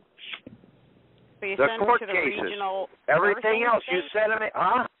 So you The send court it to the cases, regional everything birthing else, you state? send them,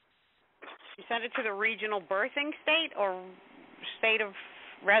 huh? You send it to the regional birthing state or state of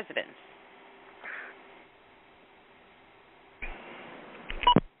residence?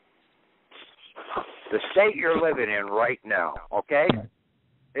 The state you're living in right now, okay, Right.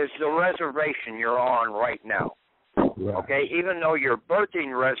 is the reservation you're on right now. Right. Okay, even though your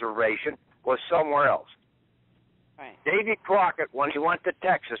birthing reservation was somewhere else. Right. Davy Crockett, when he went to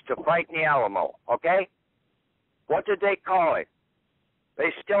Texas to fight in the Alamo, okay, what did they call him?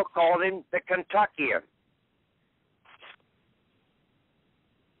 They still called him the Kentuckian.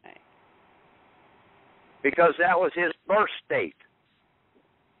 Right. Because that was his birth state.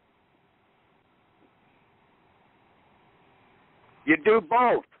 You do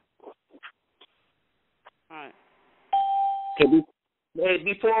both. Right. Okay,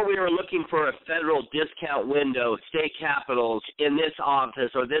 before we were looking for a federal discount window, state capitals, in this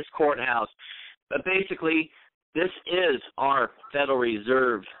office or this courthouse, but basically this is our Federal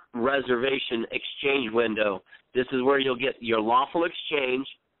Reserve reservation exchange window. This is where you'll get your lawful exchange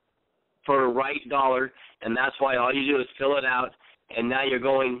for the right dollar, and that's why all you do is fill it out, and now you're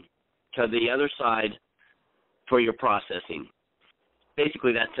going to the other side for your processing.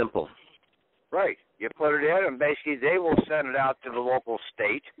 Basically that simple. Right. You put it in, and basically they will send it out to the local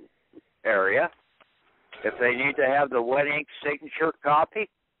state area. If they need to have the wet ink signature copy,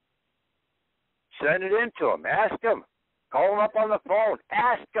 send it in to them. Ask them. Call them up on the phone.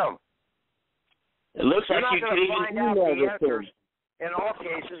 Ask them. It looks You're like not you going could to find even out email the this answers thing. in all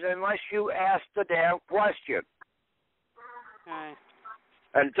cases unless you ask the damn question. Right.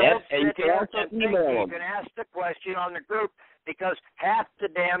 And don't and you sit can there also and think email you them. can ask the question on the group, because half the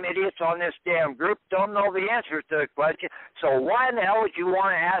damn idiots on this damn group don't know the answers to the question. So why in the hell would you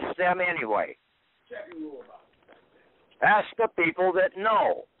want to ask them anyway? Ask the people that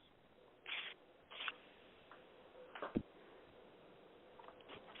know.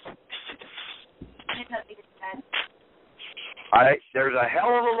 There's a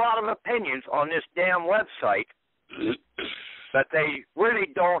hell of a lot of opinions on this damn website, but they really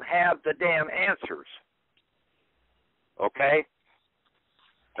don't have the damn answers. Okay?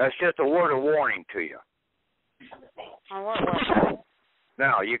 That's just a word of warning to you. On what website?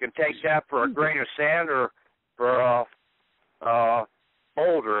 Now, you can take that for a grain of sand or for a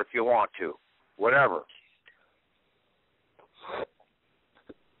boulder if you want to. Whatever.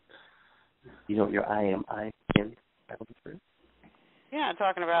 You know your IMI in? Yeah,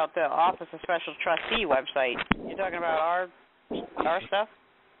 talking about the Office of Special Trustee website. You're talking about our stuff?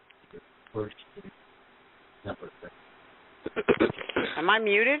 Am I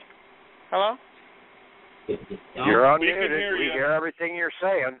muted? Hello? You're unmuted. We hear everything you're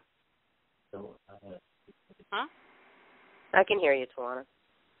saying. Huh? I can hear you, Tawana.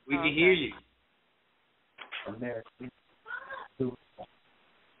 We can hear you.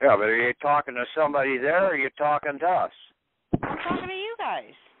 Yeah, but are you talking to somebody there, or are you talking to us? I'm talking to you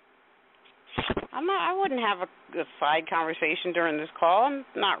guys. I wouldn't have a side conversation during this call. I'm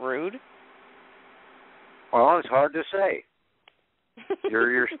not rude. Well, it's hard to say.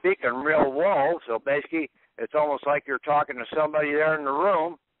 You're speaking real low, so basically it's almost like you're talking to somebody there in the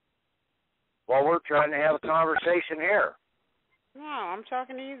room while we're trying to have a conversation here. No, I'm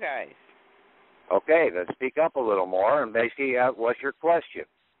talking to you guys. Okay, then speak up a little more, and basically what's your question?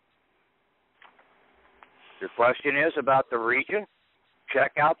 Your question is about the region?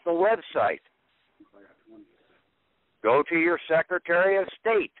 Check out the website. Go to your Secretary of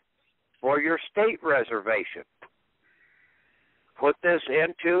State for your state reservation. Put this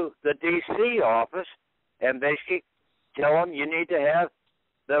into the D.C. office and basically tell them you need to have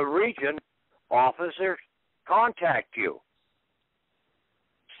the region officer contact you.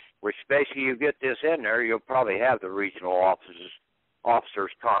 Which basically you get this in there, you'll probably have the regional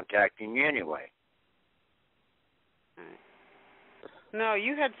officers contacting you anyway. No,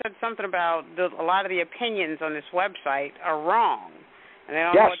 you had said something about a lot of the opinions on this website are wrong, and they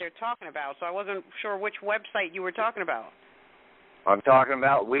don't know what they're talking about. So I wasn't sure which website you were talking about. I'm talking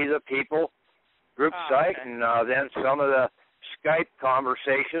about We the People group site, okay. and then some of the Skype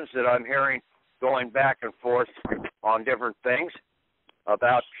conversations that I'm hearing going back and forth on different things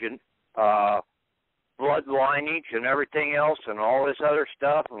about blood lineage and everything else and all this other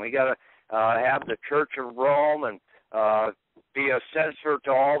stuff, and we got to have the Church of Rome and be a censor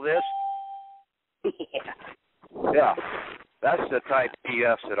to all this. Yeah, that's the type of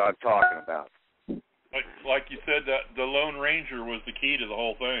BS that I'm talking about. Like you said, that the Lone Ranger was the key to the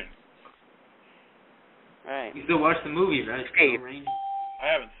whole thing. Right. You still watch the movie, right? Steve. I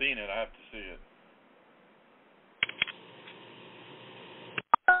haven't seen it. I have to see it.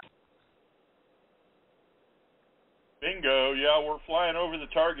 Bingo. Yeah, we're flying over the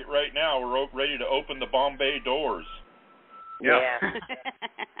target right now. We're ready to open the Bombay doors. Yeah.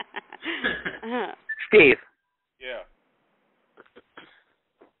 Steve. Yeah.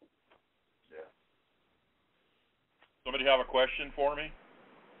 Somebody have a question for me?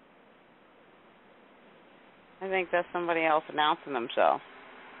 I think that's somebody else announcing themselves.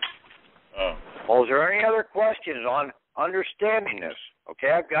 Oh. Well, is there any other questions on understanding this? Okay,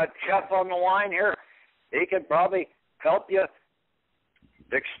 I've got Jeff on the line here. He could probably help you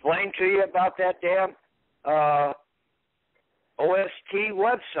explain to you about that damn OST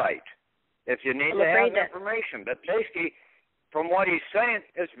website if you need to have information. But basically, from what he's saying,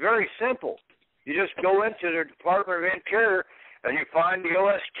 it's very simple. You just go into the Department of Interior and you find the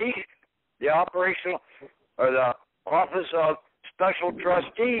OST, the operational or the Office of Special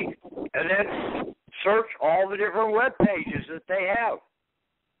Trustee, and then search all the different web pages that they have.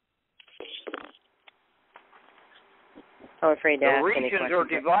 I'm afraid to ask any questions. The regions are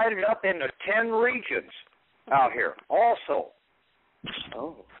divided up into 10 regions out here also.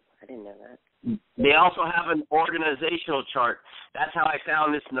 Oh, I didn't know that. They also have an organizational chart. That's how I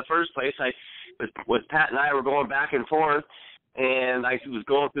found this in the first place. With Pat and I were going back and forth, and I was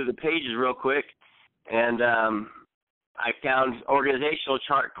going through the pages real quick, and I found organizational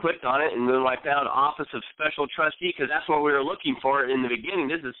chart, clicked on it, and then I found Office of Special Trustee, because that's what we were looking for in the beginning.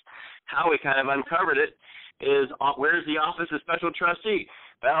 This is how we kind of uncovered it, is where's the Office of Special Trustee?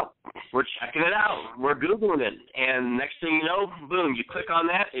 Well, we're checking it out. We're Googling it, and next thing you know, boom, you click on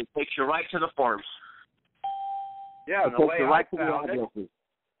that, it takes you right to the forms. Yeah, and the way I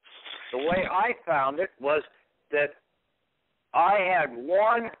found it was that I had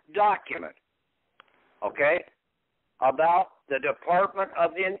one document, okay, about the Department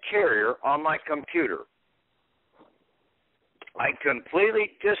of the Interior on my computer. I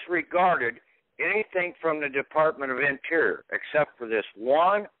completely disregarded anything from the Department of Interior except for this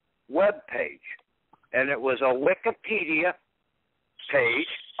one web page, and it was a Wikipedia page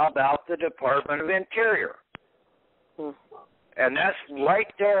about the Department of Interior. And that's right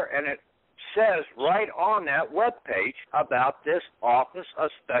there, and it says right on that web page about this Office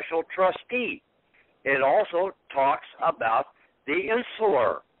of Special Trustee. It also talks about the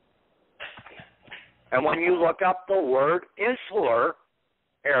insular. And when you look up the word insular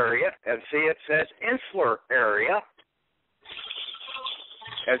area and see it says insular area,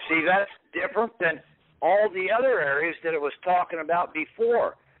 and see that's different than all the other areas that it was talking about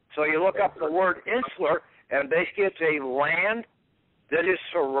before. So you look up the word insular, and basically it's a land that is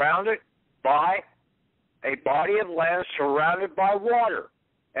surrounded by a body of land surrounded by water.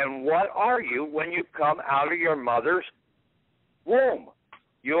 And what are you when you come out of your mother's womb?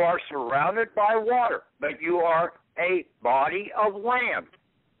 You are surrounded by water, but you are a body of land.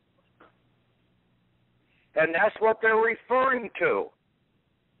 And that's what they're referring to.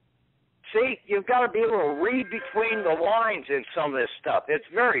 See, you've got to be able to read between the lines in some of this stuff. It's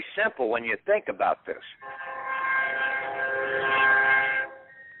very simple when you think about this.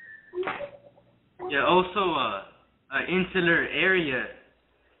 Yeah, also an insular area.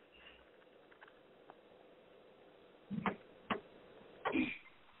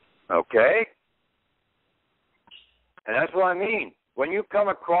 Okay? And that's what I mean. When you come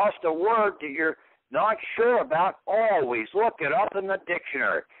across a word that you're not sure about, always look it up in the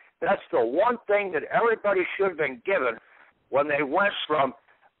dictionary. That's the one thing that everybody should have been given when they went from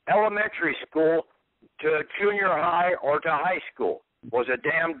elementary school to junior high or to high school, was a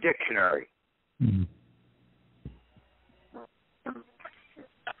damn dictionary. Mm-hmm.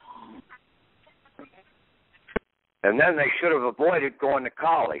 And then they should have avoided going to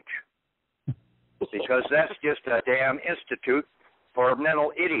college, because that's just a damn institute for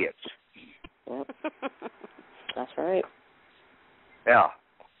mental idiots. Yep. That's right. Yeah.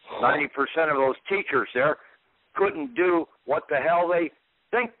 90% of those teachers there couldn't do what the hell they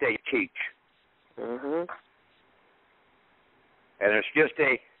think they teach. Mhm. And it's just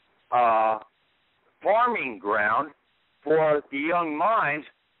a farming ground for the young minds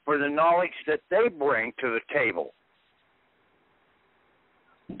for the knowledge that they bring to the table.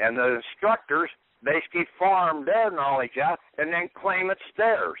 And the instructors basically farm their knowledge out and then claim it's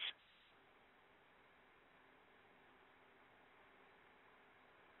theirs.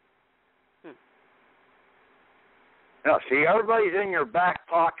 Now, see, everybody's in your back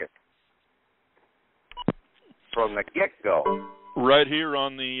pocket from the get-go. Right here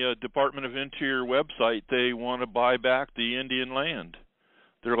on the Department of Interior website, they want to buy back the Indian land.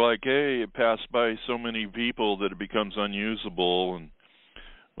 They're like, hey, it passed by so many people that it becomes unusable, and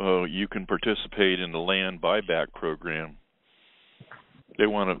you can participate in the land buyback program.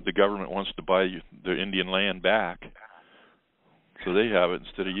 The government wants to buy the Indian land back, so they have it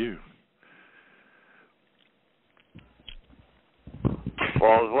instead of you.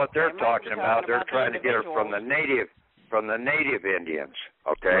 Well, what they're talking about, they're trying to get it from the native Indians.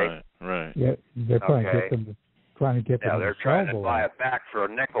 Okay. Right. Yeah, they're trying to get them. Now they're trying to buy it back for a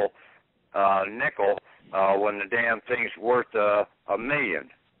nickel, when the damn thing's worth $1 million.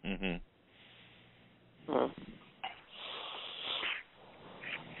 Mm-hmm.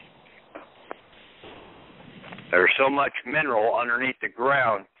 There's so much mineral underneath the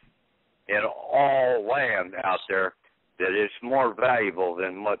ground in all land out there that it's more valuable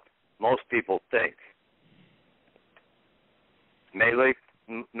than what most people think. May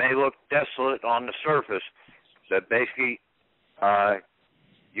look desolate on the surface, but basically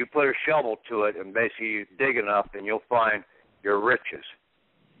you put a shovel to it and basically you dig enough and you'll find your riches.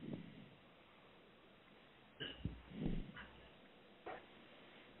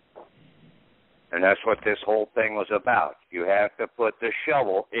 And that's what this whole thing was about. You have to put the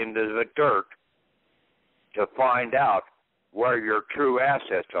shovel into the dirt to find out where your true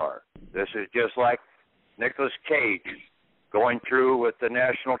assets are. This is just like Nicolas Cage going through with the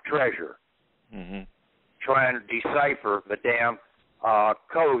National Treasure, trying to decipher the damn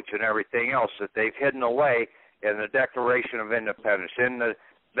codes and everything else that they've hidden away in the Declaration of Independence, in the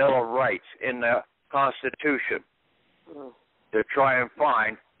Bill of Rights, in the Constitution, to try and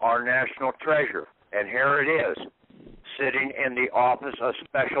find our national treasure. And here it is, sitting in the office of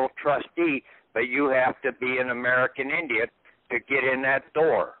special trustee, but you have to be an American Indian to get in that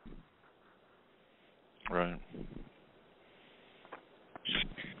door. Right.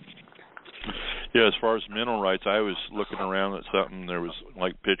 Yeah, as far as mineral rights, I was looking around at something. There was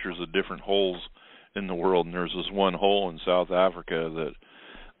like pictures of different holes in the world, and there's this one hole in South Africa that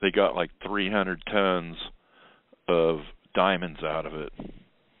they got like 300 tons of diamonds out of it.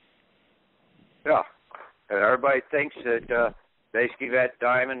 Yeah, and everybody thinks that basically that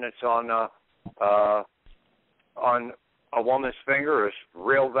diamond that's on a woman's finger is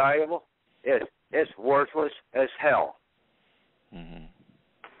real valuable. It's worthless as hell. Mm-hmm.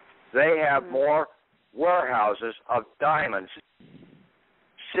 They have more warehouses of diamonds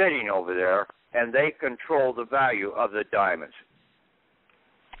sitting over there, and they control the value of the diamonds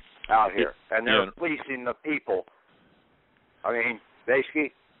out here. And they're fleecing the people. I mean,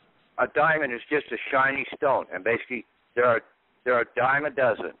 basically, a diamond is just a shiny stone, and basically, they're a dime a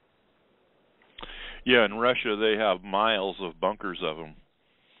dozen. Yeah, in Russia, they have miles of bunkers of them.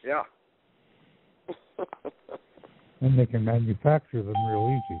 Yeah. And they can manufacture them real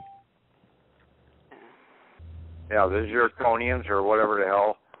easy. Yeah, the zirconians or whatever the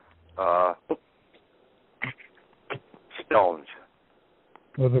hell stones.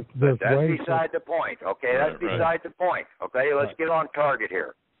 Well, that's beside the point, okay? That's beside the point, okay? Let's get on target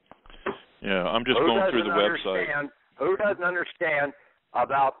here. Yeah, I'm just going through the website. Who doesn't understand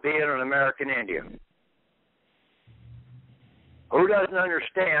about being an American Indian? Who doesn't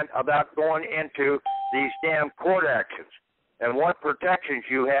understand about going into these damn court actions and what protections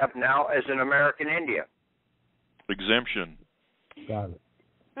you have now as an American Indian? Exemption. Got it.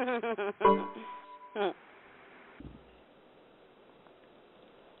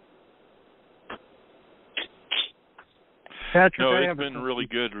 Patrick, no, it's been really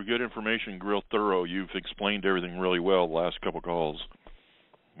good information, real thorough. You've explained everything really well the last couple calls.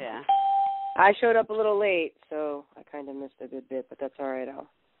 Yeah. I showed up a little late, so I kind of missed a good bit, but that's all right.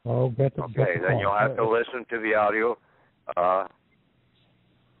 Okay, then you'll have to listen to the audio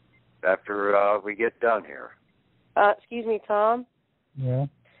after we get done here. Excuse me, Tom? Yeah?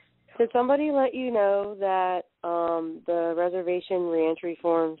 Did somebody let you know that the reservation reentry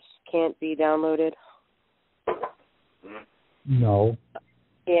forms can't be downloaded? No.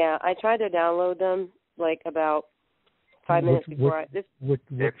 Yeah, I tried to download them like about 5 minutes before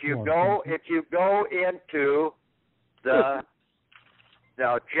if you go into the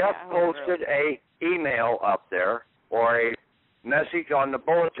now Jeff posted a email up there or a message on the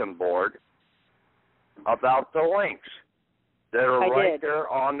bulletin board about the links that are there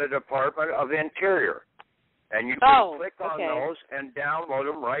on the Department of Interior. And you can click on okay. those and download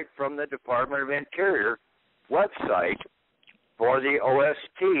them right from the Department of Interior website for the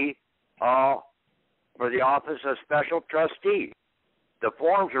OST, for the Office of Special Trustee. The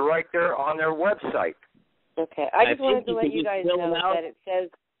forms are right there on their website. Okay. I just wanted to let you guys know that it says.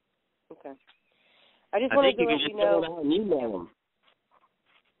 Okay. I just wanted to let you know. Email them.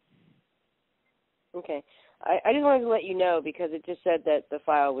 Okay. I just wanted to let you know because it just said that the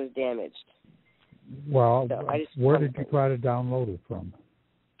file was damaged. Well, So where did you try to download it from?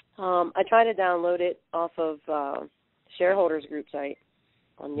 I tried to download it off of Shareholders Group site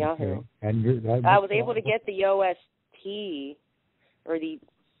on Yahoo. Okay. And I was able to get the OST or the.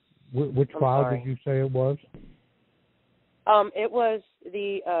 Which file did you say it was? It was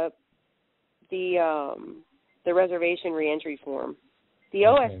the reservation reentry form. The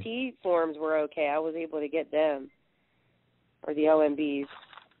OST forms were okay. I was able to get them, or the OMBs.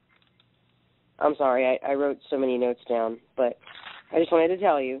 I'm sorry, I wrote so many notes down, but I just wanted to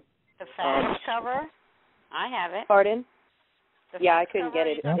tell you. The fax cover, I have it. Pardon? Yeah, I couldn't get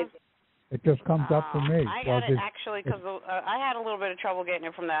it. It just comes up for me. I got it actually because I had a little bit of trouble getting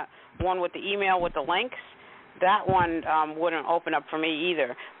it from that one with the email with the links. That one wouldn't open up for me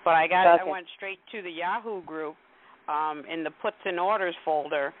either. But I got it. I went straight to the Yahoo group in the puts and orders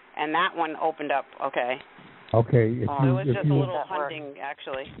folder, and that one opened up. Okay. Okay. It was just a little hunting,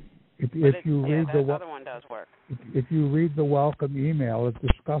 actually. If you read the other one does work. If you read the welcome email, it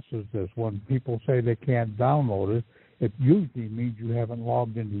discusses this. When people say they can't download it, it usually means you haven't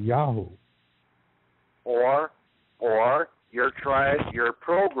logged into Yahoo. Or your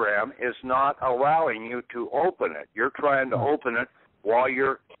program is not allowing you to open it. You're trying to open it while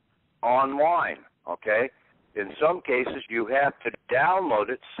you're online, okay? In some cases, you have to download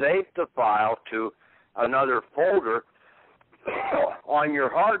it, save the file to another folder on your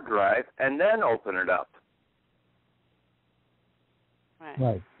hard drive, and then open it up.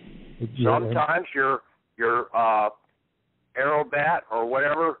 Right. Sometimes your Aerobat or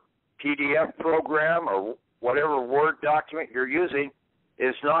whatever PDF program or whatever Word document you're using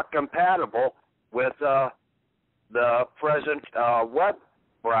is not compatible with the present web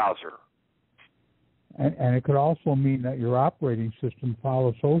browser. And it could also mean that your operating system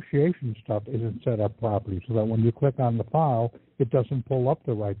file association stuff isn't set up properly, so that when you click on the file, it doesn't pull up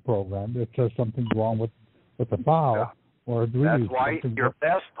the right program. It says something's wrong with the file. Or that's why you're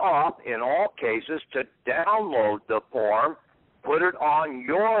best off in all cases to download the form, put it on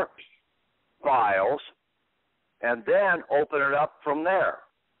your files, and then open it up from there.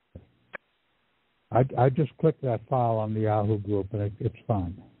 I just clicked that file on the Yahoo group, and it's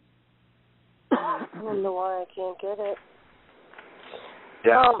fine. I don't know why I can't get it.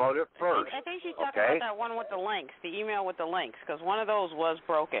 Download it first. I think she's talking about that one with the links, the email with the links, because one of those was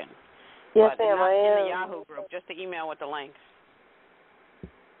broken. Yes, but ma'am, not I am. in the Yahoo group, just the email with the links.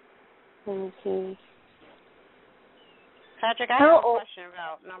 Let me see. Patrick, I have a question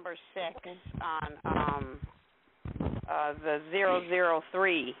about number 6 on the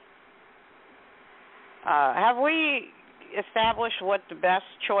 003. Have we established what the best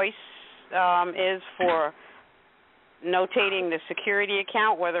choice is for notating the security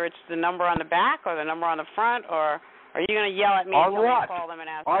account, whether it's the number on the back or the number on the front, or are you going to yell at me until I call them and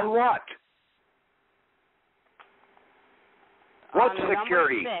ask them? On what? What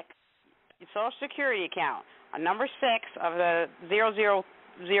security? Number 6, Social Security account. On number 6 of the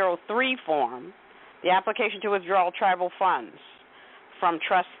 0003 form, the application to withdraw tribal funds from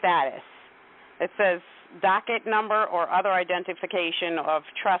trust status. It says docket number or other identification of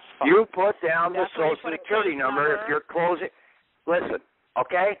trust funds. You put down the Social Security number if you're closing. Listen,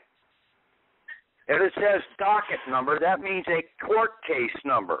 okay? If it says docket number, that means a court case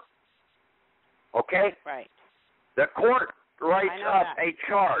number. Okay? Right. The court writes up a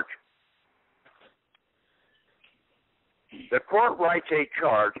charge. The court writes a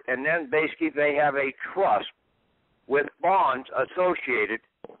charge, and then basically they have a trust with bonds associated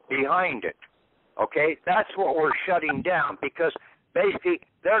behind it. Okay? That's what we're shutting down, because basically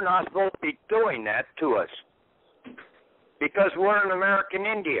they're not supposed to be doing that to us, because we're an American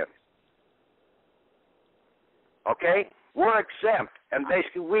Indian. Okay? We're exempt, and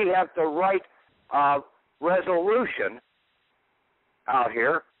basically we have the right resolution out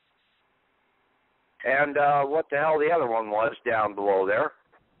here. And what the hell the other one was down below there?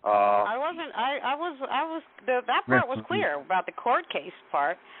 That part was clear about the court case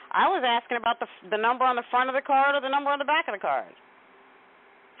part. I was asking about the number on the front of the card or the number on the back of the card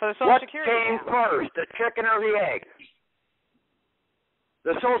for the Social Security. What came first, the chicken or the egg?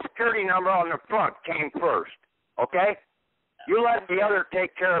 The Social Security number on the front came first, okay? You let the other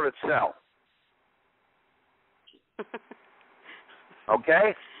take care of itself.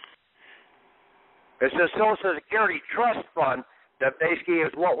 Okay? It's the Social Security Trust Fund that basically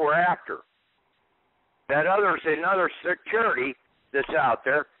is what we're after. That others in other security that's out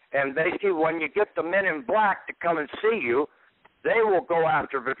there, and basically when you get the men in black to come and see you, they will go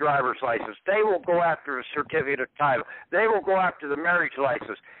after the driver's license. They will go after the certificate of title. They will go after the marriage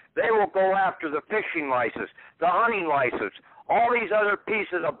license. They will go after the fishing license, the hunting license, all these other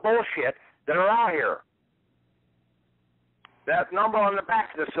pieces of bullshit that are out here. That number on the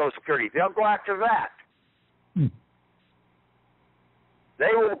back of the Social Security, they'll go after that.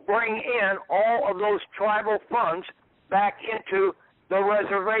 They will bring in all of those tribal funds back into the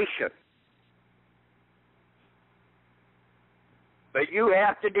reservation. But you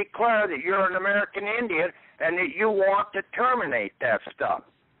have to declare that you're an American Indian and that you want to terminate that stuff.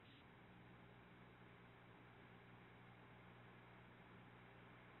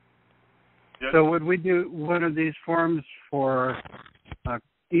 So would we do one of these forms for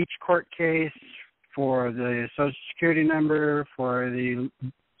each court case, for the Social Security number, for the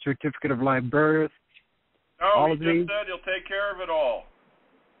certificate of live birth? No, all he of just these? said he'll take care of it all.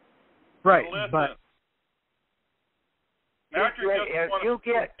 Right, Listen, but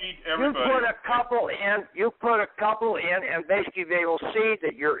you put a couple in, and basically they will see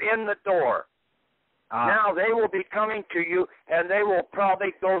that you're in the door. Now they will be coming to you, and they will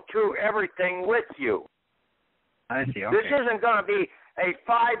probably go through everything with you. I see. Okay. This isn't going to be a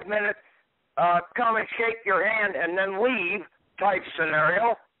 5-minute come and shake your hand and then leave type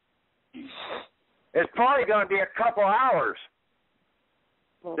scenario. It's probably going to be a couple hours.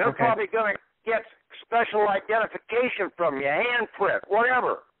 They're probably going to get special identification from you, handprint,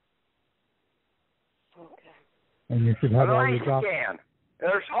 whatever. Okay. And you should have all your scan.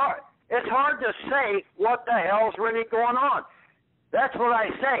 It's hard to say what the hell's really going on. That's what I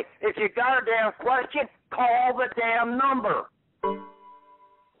say. If you got a damn question, call the damn number.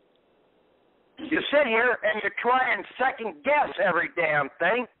 You sit here and you try and second guess every damn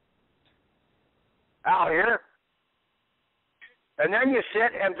thing out here. And then you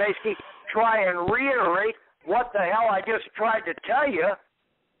sit and basically try and reiterate what the hell I just tried to tell you.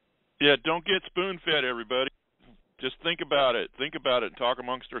 Yeah, don't get spoon-fed, everybody. Just think about it. Think about it and talk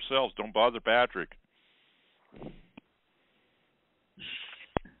amongst ourselves. Don't bother Patrick.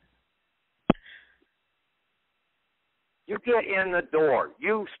 You get in the door.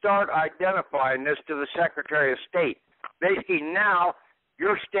 You start identifying this to the Secretary of State. Basically, now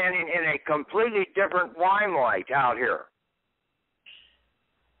you're standing in a completely different limelight out here.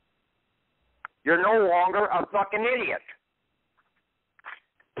 You're no longer a fucking idiot.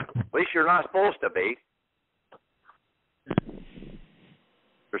 At least you're not supposed to be.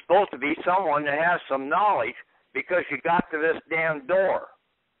 You're supposed to be someone that has some knowledge because you got to this damn door.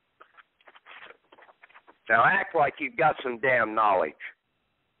 Now act like you've got some damn knowledge.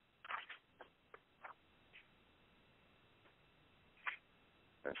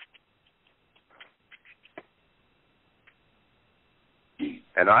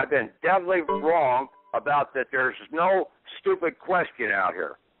 And I've been deadly wrong about that there's no stupid question out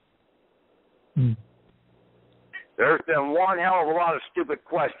here. There's been one hell of a lot of stupid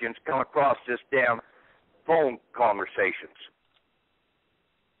questions come across this damn phone conversations.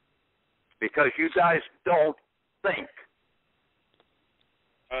 Because you guys don't think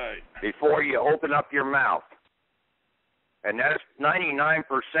before you open up your mouth. And that's 99%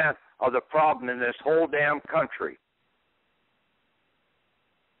 of the problem in this whole damn country.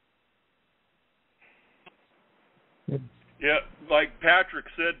 Yeah, like Patrick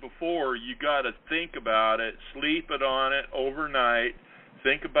said before, you got to think about it, sleep it on it overnight,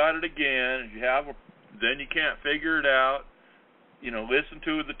 think about it again. If you have, then you can't figure it out. You know, listen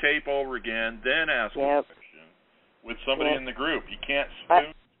to the tape over again, then ask a question with somebody in the group. You can't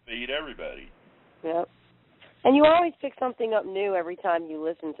spoon feed everybody. Yep. And you always pick something up new every time you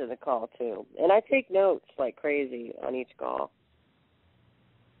listen to the call too. And I take notes like crazy on each call.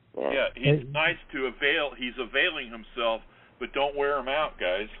 Yeah, he's nice to avail. He's availing himself, but don't wear him out,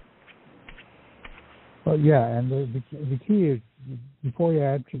 guys. Well, yeah, and the key is before you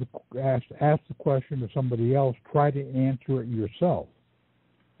ask the question to somebody else, try to answer it yourself,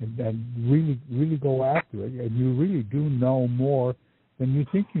 and really go after it. And you really do know more than you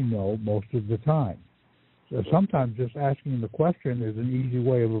think you know most of the time. So sometimes just asking the question is an easy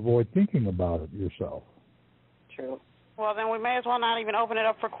way of avoid thinking about it yourself. True. Well, then we may as well not even open it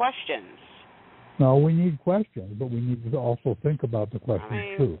up for questions. No, we need questions, but we need to also think about the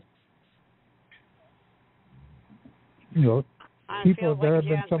questions too. You know, people there have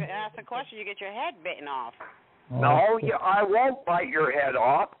been some. Ask a question, you get your head bitten off. No, I won't bite your head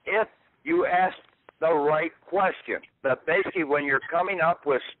off if you ask the right question. But basically, when you're coming up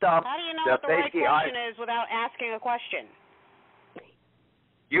with stuff, how do you know that what the right basically question is without asking a question?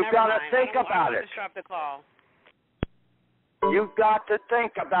 You've got to think about it. Disrupt the call. You've got to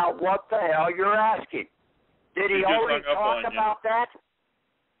think about what the hell you're asking. Did he already talk about that?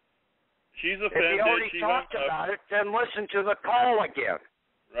 She's offended. If he already talked about it, then listen to the call again.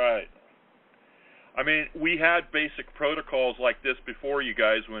 Right. I mean, we had basic protocols like this before, you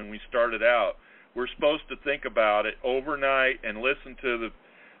guys, when we started out. We're supposed to think about it overnight and listen to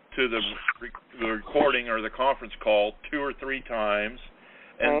the recording or the conference call 2 or 3 times,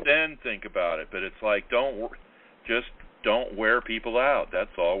 and then think about it. But it's like, don't wear people out.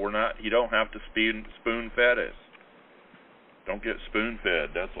 That's all. You don't have to spoon-fed us. Don't get spoon-fed.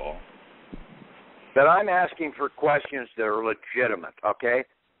 That's all. But I'm asking for questions that are legitimate, okay?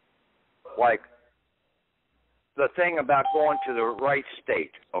 Like the thing about going to the right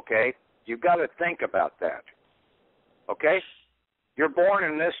state, okay? You've got to think about that, okay? You're born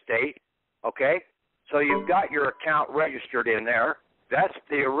in this state, okay? So you've got your account registered in there. That's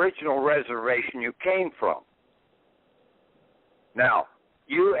the original reservation you came from. Now,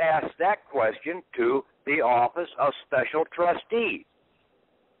 you ask that question to the Office of Special Trustee,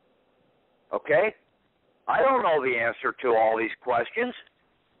 okay? I don't know the answer to all these questions.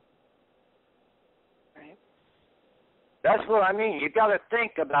 Right. That's what I mean. You've got to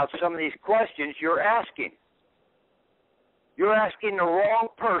think about some of these questions you're asking. You're asking the wrong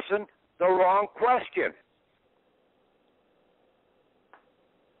person the wrong question.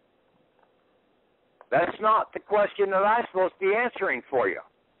 That's not the question that I'm supposed to be answering for you.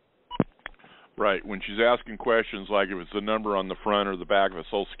 Right. When she's asking questions like if it's the number on the front or the back of a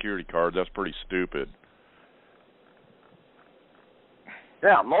Social Security card, that's pretty stupid.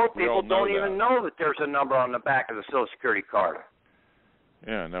 Yeah, most people don't even know that there's a number on the back of the Social Security card.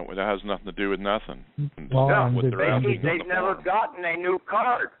 Yeah, that has nothing to do with nothing. Well, they've never gotten a new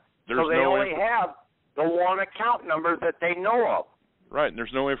card, so they only have the one account number that they know of. Right, and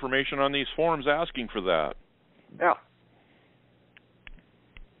there's no information on these forms asking for that. Yeah.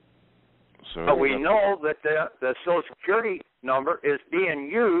 So but we know that the Social Security number is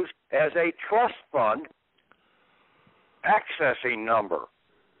being used as a trust fund accessing number.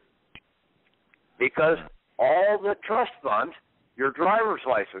 Because all the trust funds, your driver's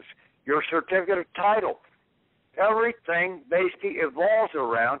license, your certificate of title, everything basically evolves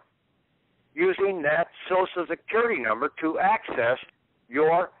around using that Social Security number to access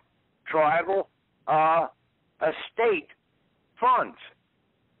your tribal estate funds.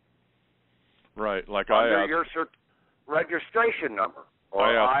 Right, like under your registration number or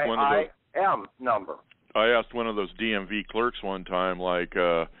IIM number. I asked one of those DMV clerks one time, like,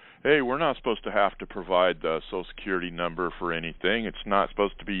 hey, we're not supposed to have to provide the Social Security number for anything. It's not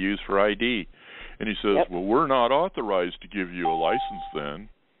supposed to be used for ID. And he says, well, we're not authorized to give you a license then.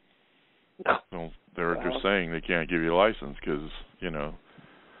 No. Well, they're just saying they can't give you a license because,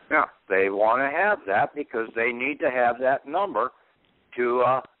 Yeah, they want to have that because they need to have that number to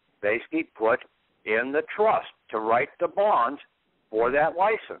basically put in the trust to write the bonds for that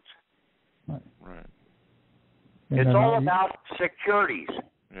license. Right. It's all about securities,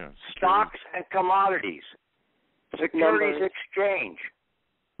 stocks and commodities, securities exchange.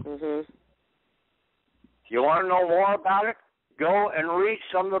 Mhm. You want to know more about it? Go and read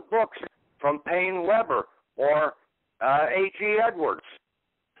some of the books from Payne Weber or A.G. Edwards.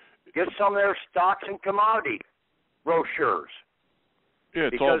 Get some of their stocks and commodity brochures. Yeah,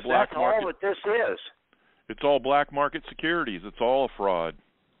 it's because all black that's market. all that this is. It's all black market securities. It's all a fraud.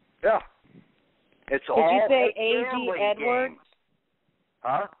 Yeah. It's Did all you say a A.G. Edwards? game.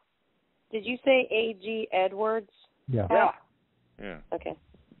 Huh? Did you say A.G. Edwards? Yeah. Yeah. Okay.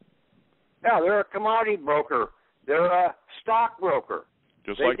 Yeah, they're a commodity broker. They're a stock broker.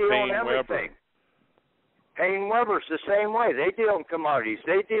 Just they like deal Payne in everything. Weber. Payne Weber's the same way. They deal in commodities.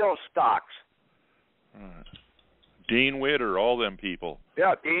 They deal in stocks. Right. Dean Witter, all them people.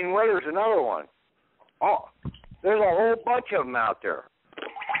 Yeah, Dean Witter's another one. Oh, there's a whole bunch of them out there.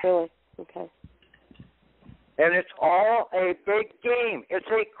 Really? Okay. And it's all a big game. It's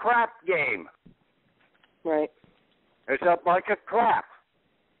a crap game. Right. It's a bunch of crap.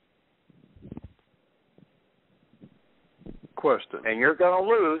 Question. And you're going to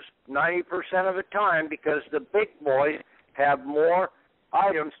lose 90% of the time because the big boys have more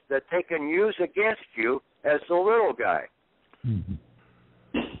items that they can use against you as the little guy. Mm-hmm.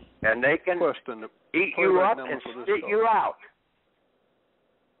 And they can eat you up and spit you out.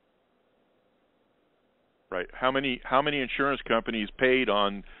 Right. How many insurance companies paid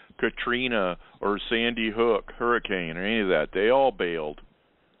on Katrina or Sandy Hook hurricane or any of that? They all bailed.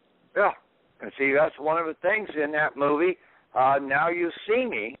 Yeah. And see, that's one of the things in that movie, Now You See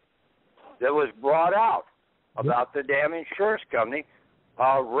Me, that was brought out about the damn insurance company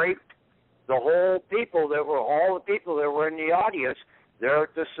raped all the people that were in the audience there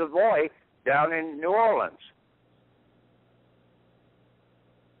at the Savoy down in New Orleans.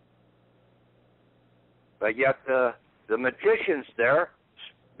 But yet the magicians there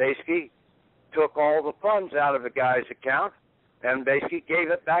basically took all the funds out of the guy's account and basically gave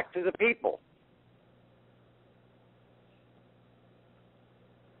it back to the people.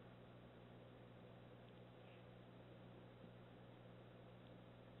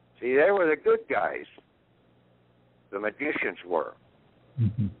 See, they were the good guys. The magicians were.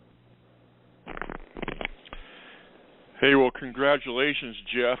 Mm-hmm. Hey, well, congratulations,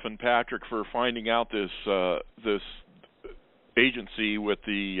 Jeff and Patrick, for finding out this agency with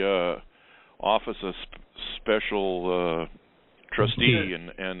the Office of Special Trustee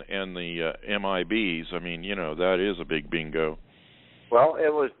and the MIBs. I mean, you know, that is a big bingo. Well,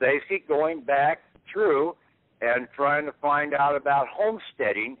 it was basically going back through and trying to find out about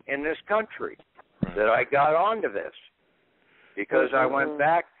homesteading in this country that I got onto this. Because I went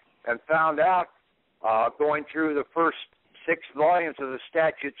back and found out, going through the first 6 volumes of the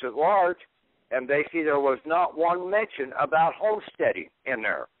statutes at large, and basically there was not one mention about homesteading in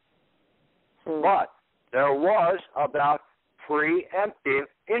there. But there was about preemptive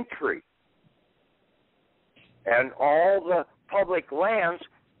entry. And all the public lands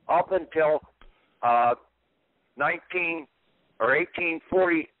up until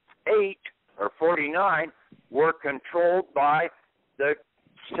 1848 or 49 were controlled by the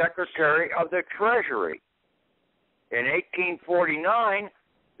Secretary of the Treasury. In 1849,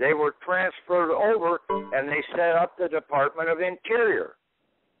 they were transferred over and they set up the Department of Interior.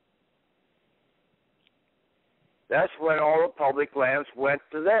 That's when all the public lands went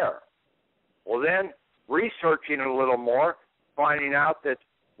to there. Well, then, researching a little more, finding out that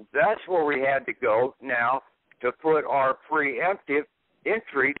that's where we had to go now to put our preemptive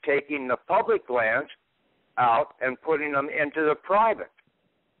entry, taking the public lands out and putting them into the private.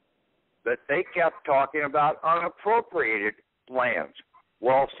 But they kept talking about unappropriated lands.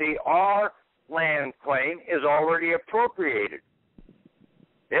 Well, see, our land claim is already appropriated.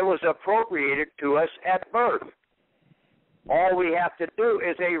 It was appropriated to us at birth. All we have to do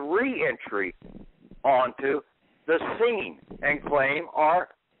is a re-entry onto the scene and claim our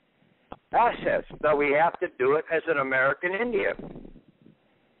assets, but we have to do it as an American Indian.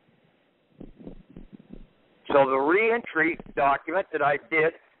 So the re-entry document that I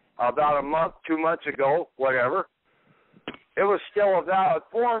did about a month, 2 months ago, whatever, it was still a valid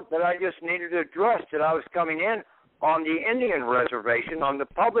form, but I just needed to address that I was coming in on the Indian reservation, on the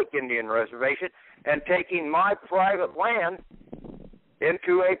public Indian reservation, and taking my private land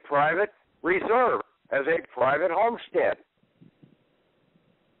into a private reserve as a private homestead.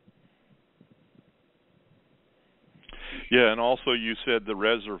 Yeah, and also you said the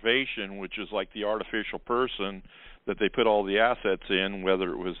reservation, which is like the artificial person that they put all the assets in,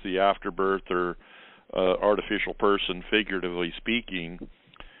 whether it was the afterbirth or artificial person, figuratively speaking,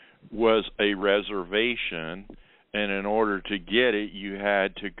 was a reservation, and in order to get it, you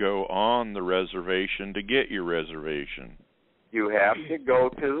had to go on the reservation to get your reservation. You have to go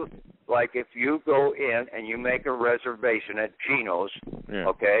to, like if you go in and you make a reservation at Geno's,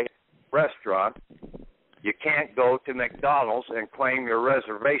 okay, restaurant, you can't go to McDonald's and claim your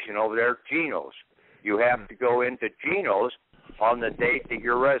reservation over there at Geno's. You have to go into Geno's on the date that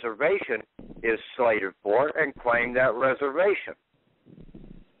your reservation is slated for and claim that reservation.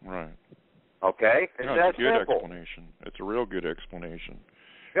 Right. Okay? It's no, that it's a good simple. explanation. It's a real good explanation.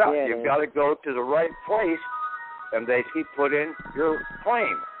 Yeah, you've got to go to the right place and basically put in your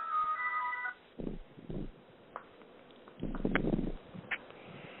claim.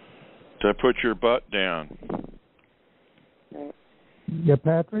 To put your butt down. Yeah,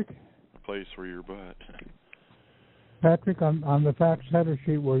 Patrick? Place for your butt. Patrick, on the fax header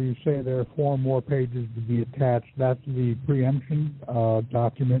sheet where you say there are 4 more pages to be attached, that's the preemption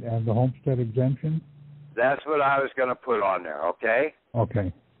document and the homestead exemption? That's what I was going to put on there, okay?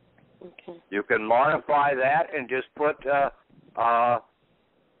 Okay. You can modify that and just put the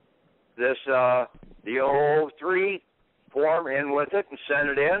 003 form in with it and send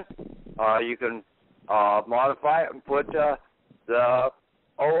it in. You can modify it and put the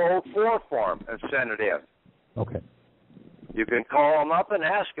 004 form and send it in. Okay. You can call them up and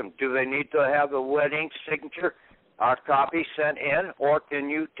ask them, do they need to have the wet ink signature copy sent in, or can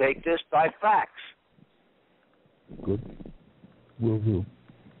you take this by fax? Good. Will do.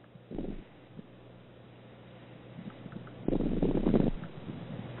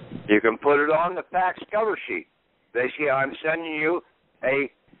 You can put it on the fax cover sheet. Basically, I'm sending you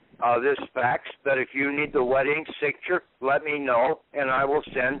this fax, but if you need the wedding signature, let me know, and I will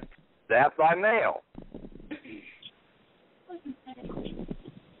send that by mail.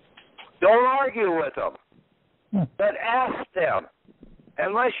 Don't argue with them, but ask them.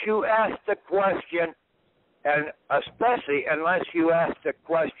 Unless you ask the question, and especially unless you ask the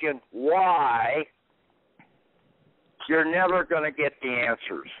question why, you're never going to get the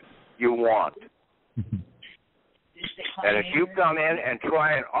answers you want. And if you come in and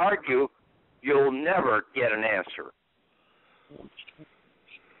try and argue, you'll never get an answer.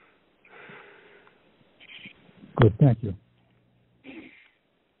 Good, thank you.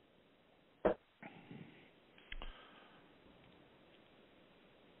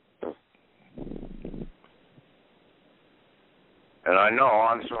 And I know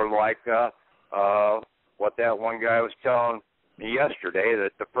I'm sort of like what that one guy was telling me yesterday,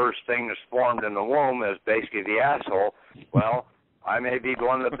 that the first thing that's formed in the womb is basically the asshole. Well, I may be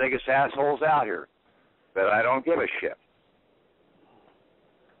one of the biggest assholes out here, but I don't give a shit.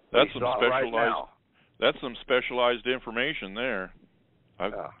 That's some specialized. Right, that's some specialized information there.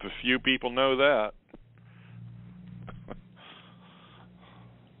 A few people know that.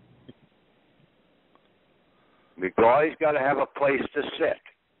 We've always got to have a place to sit.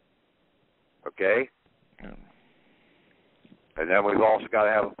 Okay? Yeah. And then we've also got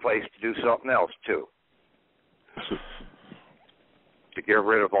to have a place to do something else, too. To get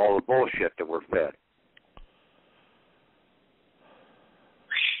rid of all the bullshit that we're fed.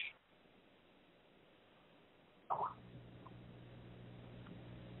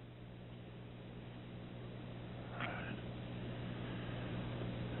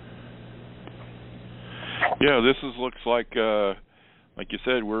 Yeah, looks like you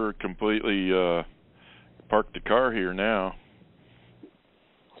said, we're completely parked the car here now.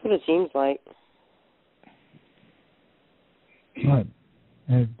 That's what it seems like. Right.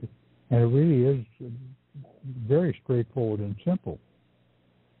 And it really is very straightforward and simple.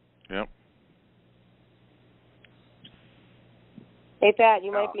 Yep. Hey, Pat,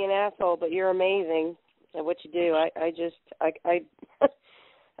 you might be an asshole, but you're amazing at what you do.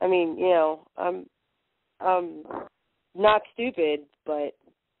 I mean, you know, I'm not stupid, but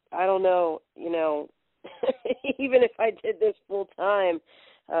I don't know, you know, even if I did this full time,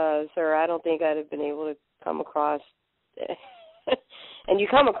 sir, I don't think I'd have been able to come across, and you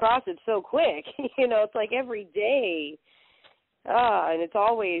come across it so quick, you know, it's like every day, and it's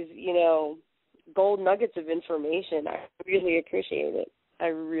always, you know, gold nuggets of information. I really appreciate it. I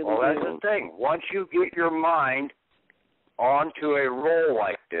really do. Well, that's the thing. Once you get your mind onto a roll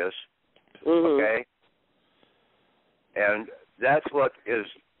like this, okay, and that's what is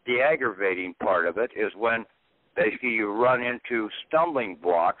the aggravating part of it, is when basically you run into stumbling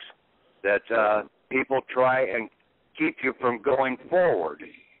blocks that people try and keep you from going forward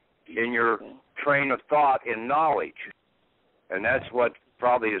in your train of thought in knowledge. And that's what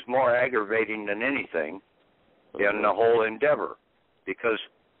probably is more aggravating than anything in the whole endeavor. Because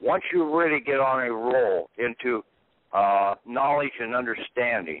once you really get on a roll into knowledge and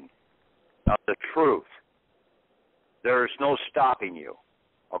understanding of the truth, there is no stopping you,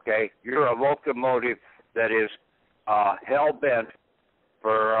 okay? You're a locomotive that is hell-bent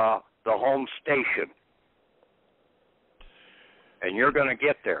for the home station. And you're going to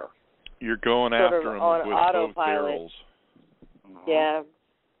get there. You're going after them with both barrels. Yeah.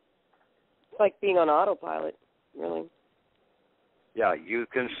 It's like being on autopilot, really. Yeah, you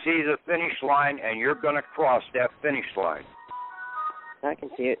can see the finish line, and you're going to cross that finish line. I can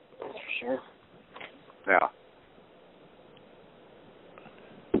see it, that's for sure. Yeah.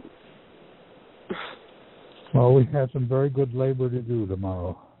 Well, we have some very good labor to do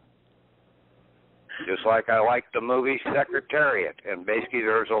tomorrow. Just like I like the movie Secretariat, and basically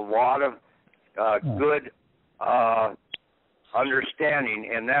there's a lot of good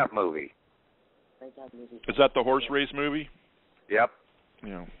understanding in that movie. Is that the horse race movie? Yep.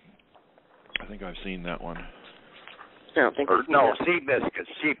 Yeah. I think I've seen that one. I don't think no,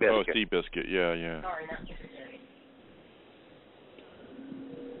 Seabiscuit. Oh, Seabiscuit, yeah. Sorry,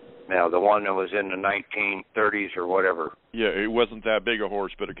 Now, the one that was in the 1930s or whatever. Yeah, it wasn't that big a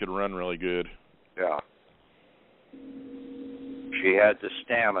horse, but it could run really good. Yeah. She had the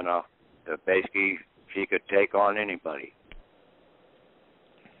stamina that basically she could take on anybody.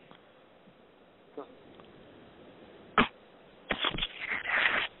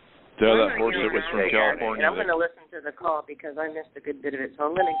 Yeah, that horse that was from California. I'm going to listen to the call because I missed a good bit of it, so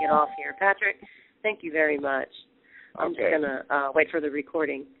I'm going to get off here. Patrick, thank you very much. I'm just going to wait for the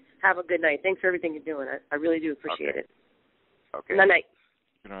recording. Have a good night. Thanks for everything you're doing. I really do appreciate it. Okay. Good night.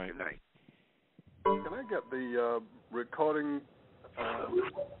 Good night. night. Good night. Can I get the recording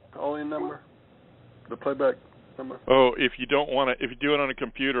call-in number? The playback number? Oh, if you don't want to, if you do it on a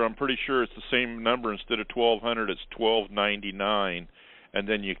computer, I'm pretty sure it's the same number. Instead of 1200, it's 1299, and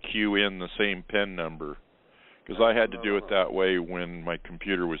then you cue in the same PIN number. Because I had to do it that way when my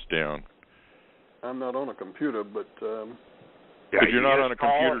computer was down. I'm not on a computer, but if you're not on a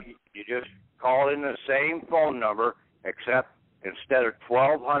computer, you just call in the same phone number, except instead of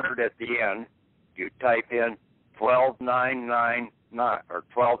 1200 at the end, you type in 12999 or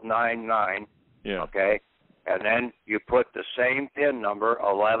 1299. Yeah. Okay, and then you put the same PIN number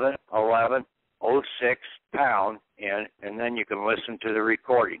 111106 pound in, and then you can listen to the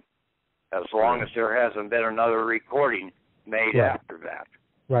recording. As long as there hasn't been another recording made after that.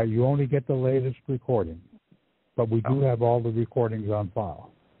 Right, you only get the latest recording, but we do have all the recordings on file.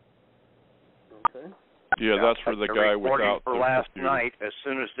 Okay. Yeah, that's for the guy without for the last computer. night. As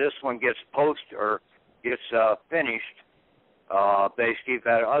soon as this one gets posted or gets finished, basically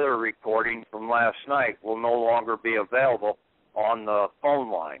that other recording from last night will no longer be available on the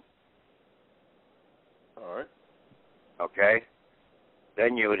phone line. All right. Okay?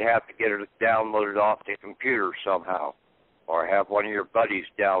 Then you would have to get it downloaded off the computer somehow, or have one of your buddies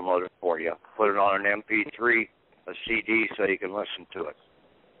download it for you. Put it on an MP3, a CD, so you can listen to it.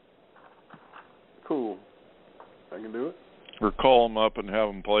 Cool. I can do it. Or call them up and have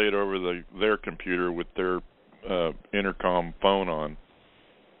them play it over their computer with their intercom phone on.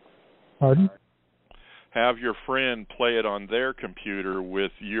 Pardon? Have your friend play it on their computer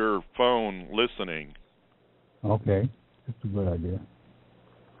with your phone listening. Okay, that's a good idea.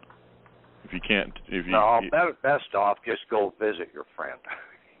 If you can't, Best off, just go visit your friend.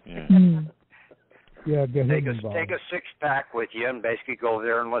 Yeah. Yeah, get take him involved. Take a 6-pack with you and basically go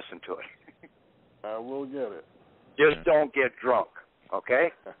there and listen to it. I will get it. Just don't get drunk,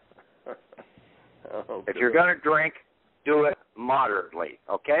 okay? If you're going to drink, do it moderately,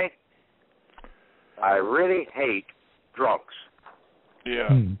 okay? I really hate drunks. Yeah,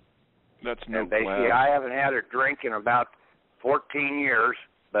 that's no And basically, class. I haven't had a drink in about 14 years,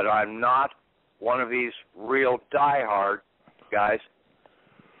 but I'm not one of these real diehard guys.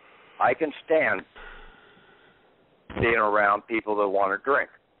 I can stand being around people that want to drink,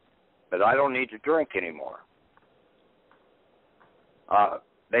 but I don't need to drink anymore.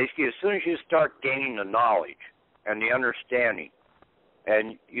 Basically, as soon as you start gaining the knowledge and the understanding,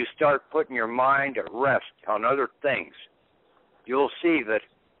 and you start putting your mind at rest on other things, you'll see that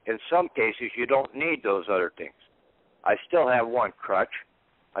in some cases you don't need those other things. I still have one crutch.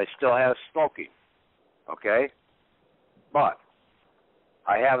 I still have smoking, okay? But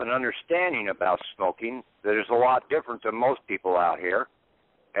I have an understanding about smoking that is a lot different than most people out here,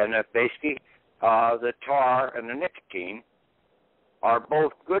 and that basically the tar and the nicotine are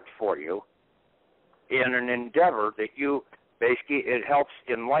both good for you in an endeavor that you basically, it helps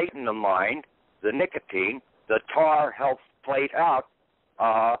enlighten the mind, the nicotine, the tar helps plate out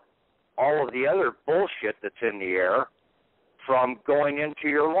all of the other bullshit that's in the air from going into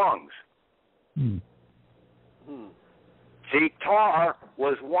your lungs. See, tar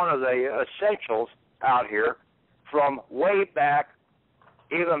was one of the essentials out here from way back,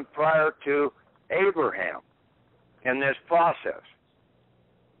 even prior to Abraham, in this process.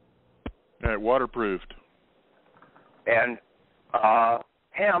 Yeah, waterproofed. And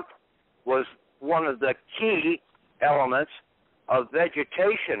hemp was one of the key elements of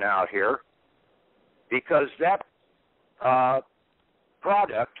vegetation out here, because that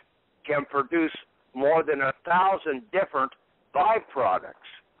product can produce more than 1,000 different byproducts.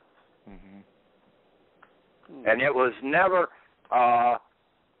 And it was never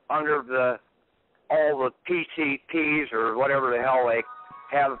under all the PCPs or whatever the hell they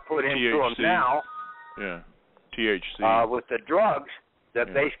have put into them now. Yeah, THC. With the drugs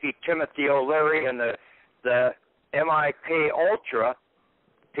that basically Timothy O'Leary and the MK Ultra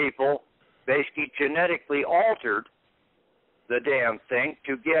people basically genetically altered the damn thing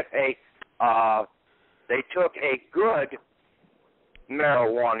to get they took a good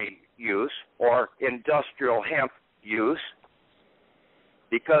marijuana use or industrial hemp use,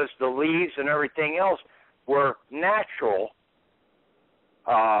 because the leaves and everything else were natural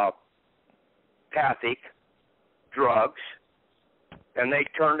pathic drugs, and they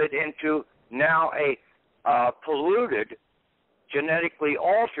turned it into now a polluted, genetically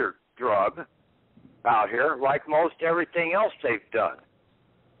altered drug out here, like most everything else they've done.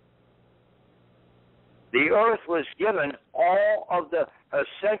 The earth was given all of the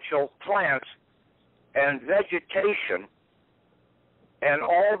essential plants and vegetation and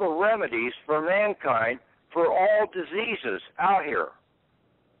all the remedies for mankind for all diseases out here.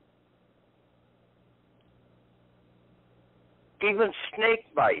 even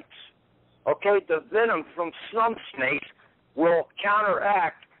snake bites. Okay, the venom from some snakes will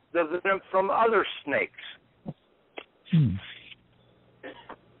counteract the venom from other snakes.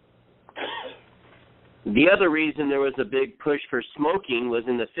 The other reason there was a big push for smoking was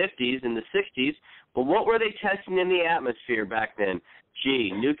in the 50s and the 60s. But what were they testing in the atmosphere back then?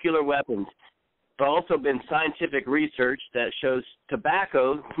 Gee, nuclear weapons. There's also been scientific research that shows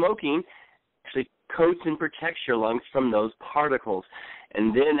tobacco, smoking, actually coats and protects your lungs from those particles.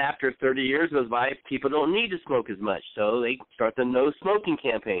 And then after 30 years goes by, people don't need to smoke as much, so they start the no smoking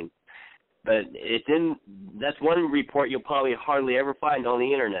campaign. But it didn't. That's one report you'll probably hardly ever find on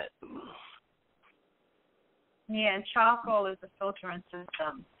the internet. Yeah, and charcoal is a filtering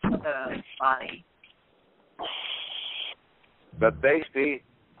system for the body. But basically,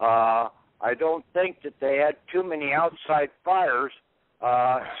 I don't think that they had too many outside fires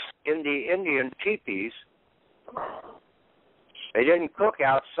in the Indian teepees. They didn't cook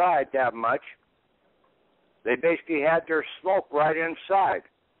outside that much. They basically had their smoke right inside.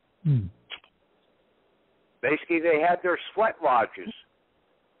 Basically, they had their sweat lodges.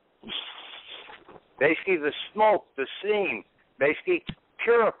 Basically, the smoke, the steam, basically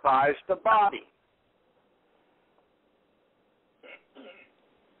purifies the body.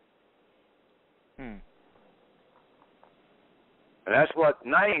 And that's what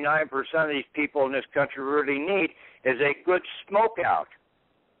 99% of these people in this country really need, is a good smoke out.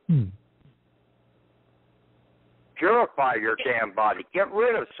 Purify your damn body. Get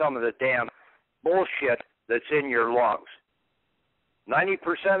rid of some of the damn bullshit that's in your lungs.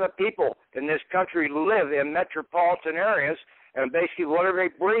 90% of people in this country live in metropolitan areas, and basically what are they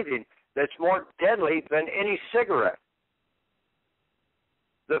breathing that's more deadly than any cigarette?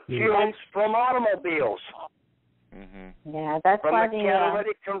 The fumes from automobiles. Yeah, that's from why the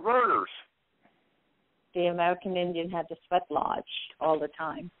catalytic converters. the American Indian had the sweat lodge all the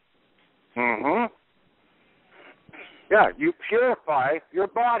time. Yeah, you purify your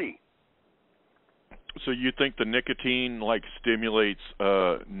body. So you think the nicotine like stimulates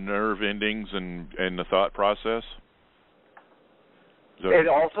nerve endings and the thought process? It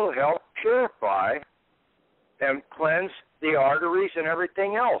also helps purify and cleanse the arteries and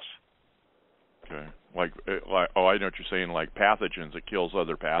everything else. Okay. Like oh, I know what you're saying, like pathogens. It kills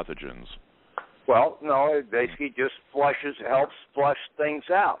other pathogens. Well, no, it basically just helps flush things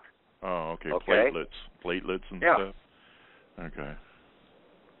out. Oh, okay. Platelets and stuff. Okay.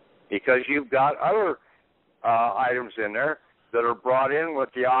 Because you've got other items in there that are brought in with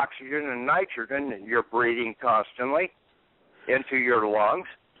the oxygen and nitrogen that you're breathing constantly into your lungs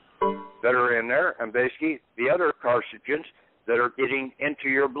that are in there, and basically the other carcinogens that are getting into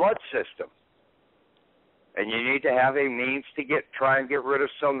your blood system. And you need to have a means to try and get rid of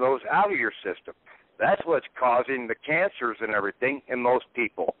some of those out of your system. That's what's causing the cancers and everything in most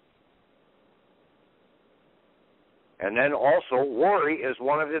people. And then also worry is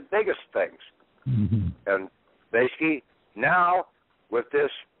one of the biggest things. Mm-hmm. And basically now with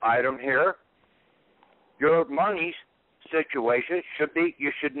this item here, your money situation should be,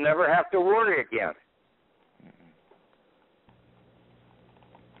 you should never have to worry again.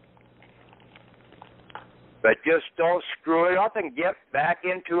 But just don't screw it up and get back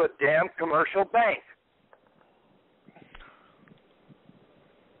into a damn commercial bank.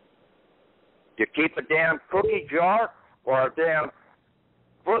 You keep a damn cookie jar or a damn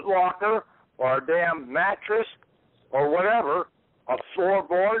Foot Locker or a damn mattress or whatever, a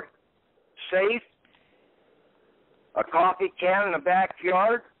floorboard, safe, a coffee can in the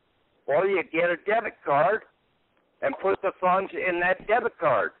backyard, or you get a debit card and put the funds in that debit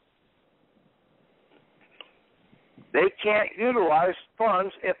card. They can't utilize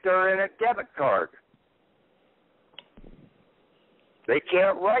funds if they're in a debit card. They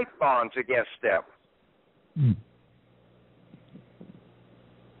can't write bonds against them. Mm.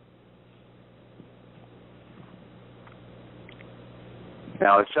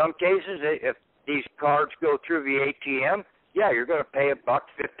 Now, in some cases, if these cards go through the ATM, yeah, you're going to pay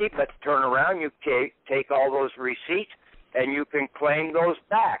 $1.50, but turn around, you take all those receipts, and you can claim those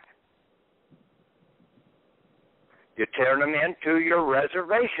back. You turn them into your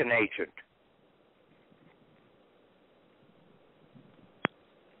reservation agent.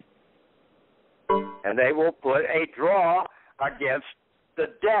 And they will put a draw against the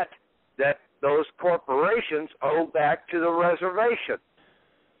debt that those corporations owe back to the reservation.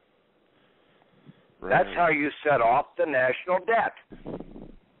 Right. That's how you set off the national debt.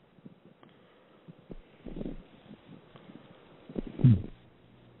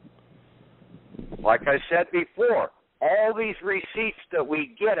 Like I said before, all these receipts that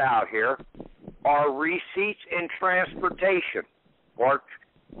we get out here are receipts in transportation or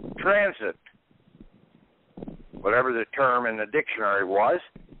transit, whatever the term in the dictionary was.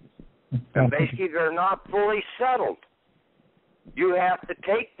 And basically, they're not fully settled. You have to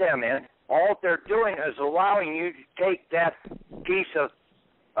take them in. All they're doing is allowing you to take that piece of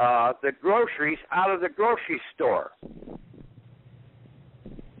the groceries out of the grocery store.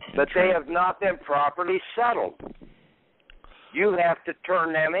 But they have not been properly settled. You have to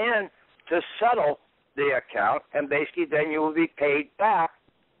turn them in to settle the account, and basically then you will be paid back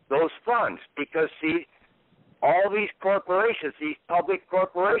those funds. Because, see, all these corporations, these public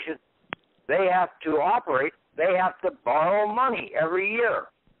corporations, they have to operate, they have to borrow money every year.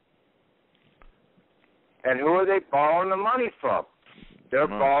 And who are they borrowing the money from? They're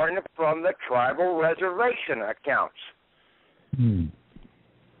borrowing it from the tribal reservation accounts.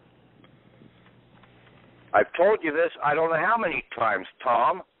 I've told you this I don't know how many times,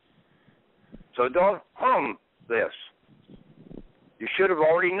 Tom. So don't hum this. You should have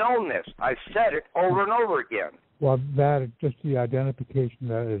already known this. I've said it over and over again. Well, that just the identification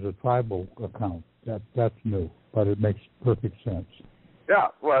that is a tribal account. That's new, but it makes perfect sense. Yeah,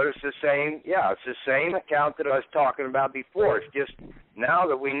 well, it's the same. Yeah, it's the same account that I was talking about before. It's just now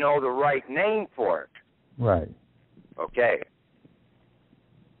that we know the right name for it. Right. Okay.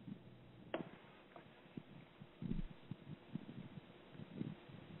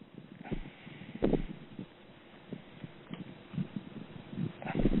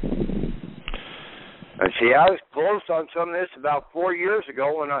 And see, I was close on some of this about 4 years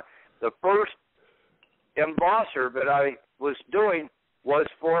ago when the first embosser that I was doing was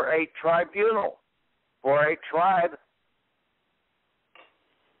for a tribunal, for a tribe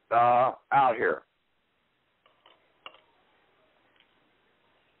out here.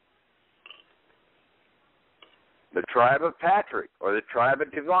 The tribe of Patrick, or the tribe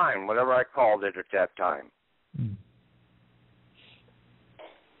of Divine, whatever I called it at that time.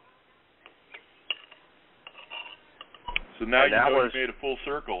 So now you've made a full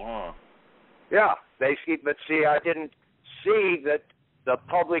circle, huh? Yeah, basically, but see, I didn't see that the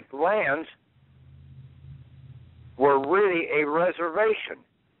public lands were really a reservation.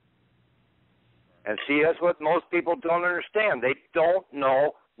 And see, that's what most people don't understand. They don't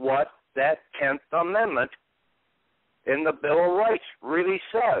know what that 10th Amendment in the Bill of Rights really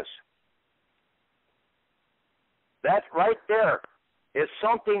says. That right there, if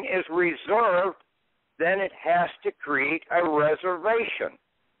something is reserved, then it has to create a reservation.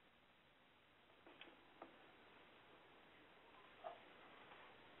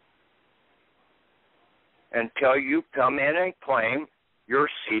 Until you come in and claim your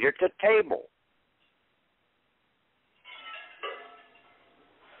seat at the table.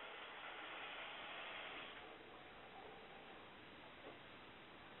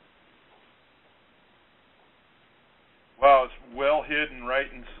 Wow, it's well hidden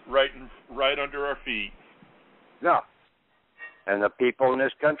right under our feet. No. And the people in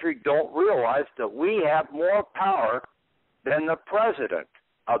this country don't realize that we have more power than the president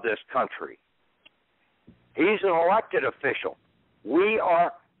of this country. He's an elected official. We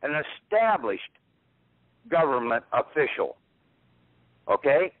are an established government official.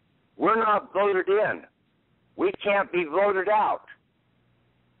 Okay? We're not voted in. We can't be voted out.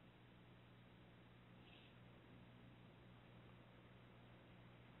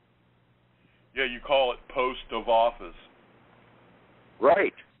 Yeah, you call it post of office.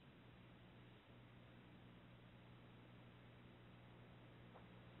 Right.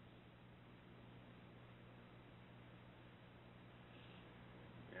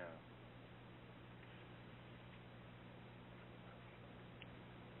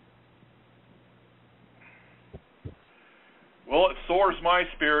 Well, it soars my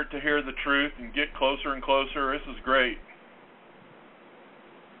spirit to hear the truth and get closer and closer. This is great.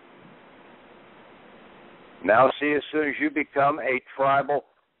 Now, see, as soon as you become a tribal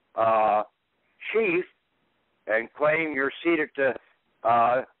chief and claim your seat at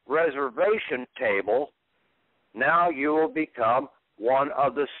the reservation table, now you will become one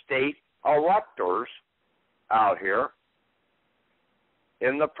of the state electors out here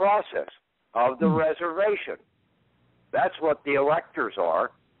in the process of the reservation. That's what the electors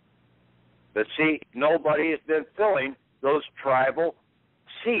are. But see, nobody has been filling those tribal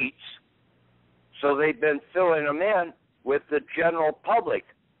seats, so they've been filling them in with the general public.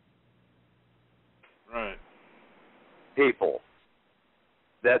 Right. People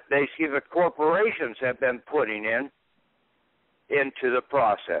that they see the corporations have been putting into the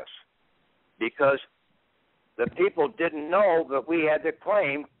process, because the people didn't know that we had to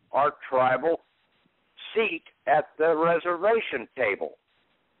claim our tribal seat at the reservation table.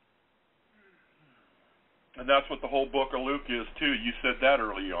 And that's what the whole book of Luke is, too. You said that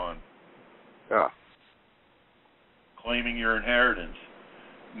early on. Yeah. Claiming your inheritance.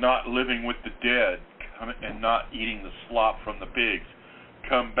 Not living with the dead and not eating the slop from the pigs.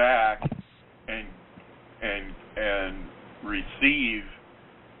 Come back and receive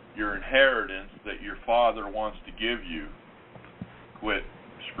your inheritance that your Father wants to give you. Quit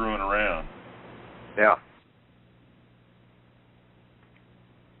screwing around. Yeah.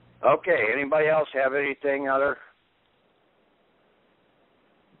 Okay, anybody else have anything other?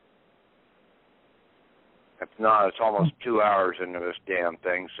 If not, it's almost 2 hours into this damn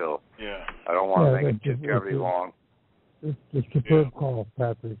thing, so yeah. I don't want to make it too terribly long. It's a superb call,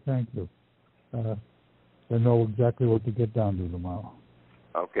 Patrick. Thank you. I know exactly what to get down to tomorrow.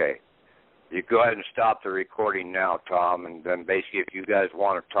 Okay. You go ahead and stop the recording now, Tom, and then basically if you guys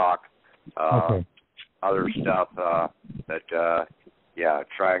want to talk other stuff,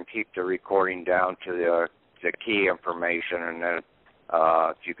 try and keep the recording down to the key information, and then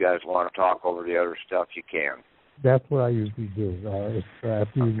if you guys want to talk over the other stuff, you can. That's what I usually do. If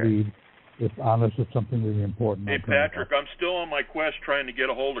after you read, if honest is something really important. Hey, Patrick, I'm still on my quest trying to get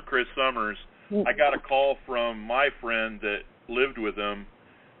a hold of Chris Summers. I got a call from my friend that lived with him,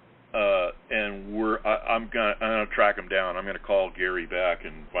 and I'm gonna track him down. I'm gonna call Gary back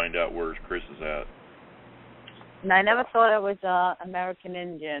and find out where Chris is at. And I never thought I was American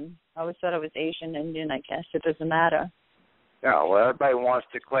Indian. I always thought I was Asian Indian. I guess it doesn't matter. Yeah, well, everybody wants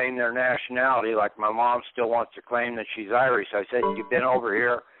to claim their nationality. Like my mom still wants to claim that she's Irish. I said, you've been over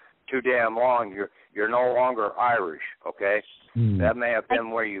here too damn long. You're no longer Irish, okay? That may have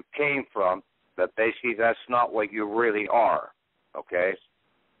been where you came from, but basically that's not what you really are, okay?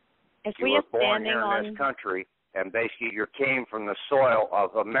 If you we were are born standing here on in this country, and basically you came from the soil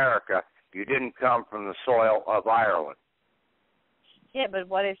of America. You didn't come from the soil of Ireland. Yeah, but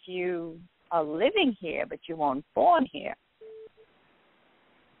what if you are living here, but you weren't born here?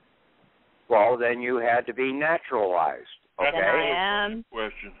 Well, then you had to be naturalized, okay? And I am.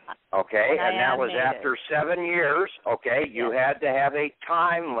 Question. Okay, and that was native. after 7 years, okay? You had to have a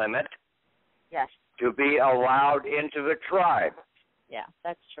time limit to be allowed into the tribe. Yeah,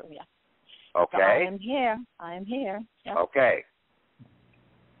 that's true, yeah. Okay? So I am here. Yep. Okay.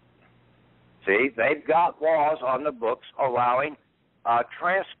 See, they've got laws on the books allowing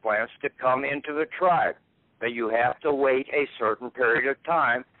transplants to come into the tribe, but you have to wait a certain period of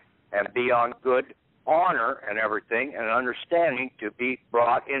time and be on good honor and everything and understanding to be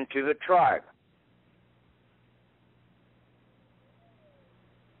brought into the tribe.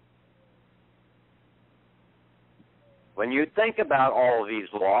 When you think about all of these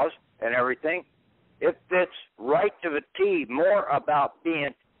laws and everything, it fits right to the T more about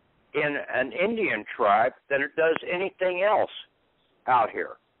being in an Indian tribe than it does anything else out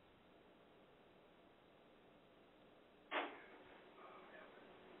here.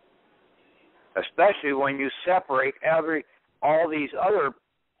 Especially when you separate all these other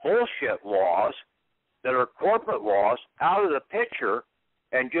bullshit laws that are corporate laws out of the picture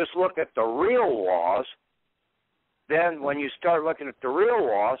and just look at the real laws. Then when you start looking at the real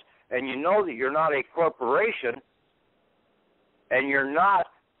laws and you know that you're not a corporation and you're not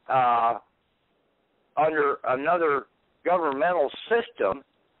under another governmental system,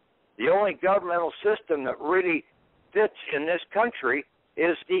 the only governmental system that really fits in this country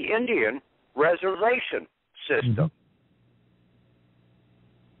is the Indian reservation system.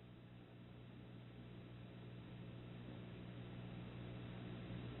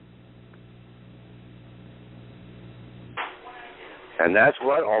 And that's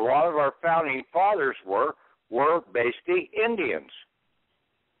what a lot of our founding fathers were basically Indians.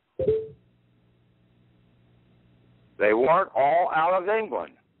 They weren't all out of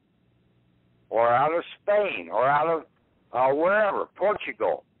England or out of Spain or out of wherever,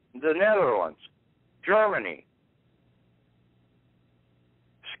 Portugal, the Netherlands, Germany,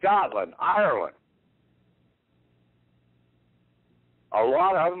 Scotland, Ireland. A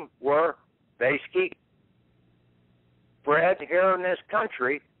lot of them were basically bred here in this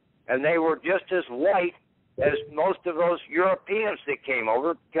country, and they were just as white as most of those Europeans that came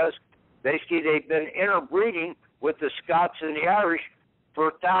over, because basically they've been interbreeding with the Scots and the Irish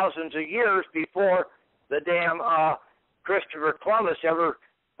for thousands of years before the damn Christopher Columbus ever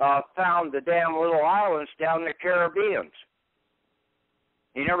found the damn little islands down in the Caribbean.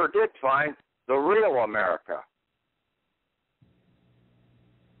 He never did find the real America.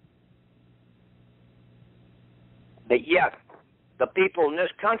 But yet, the people in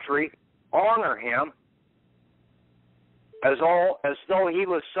this country honor him as though he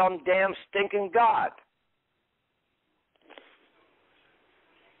was some damn stinking god.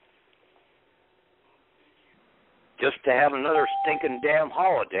 just to have another stinking damn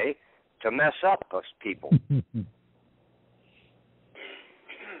holiday to mess up us people.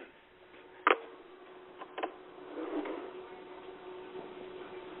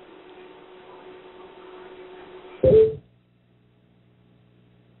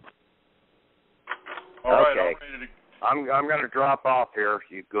 All right, Okay. I'm going to drop off here.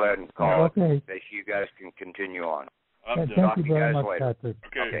 You go ahead and call it. Okay. So you guys can continue on. I'm done. Thank you to you very guys much, later. Patrick.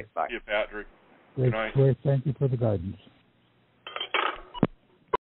 Okay. Okay, bye. See you, Patrick. Great, night. great. Thank you for the guidance.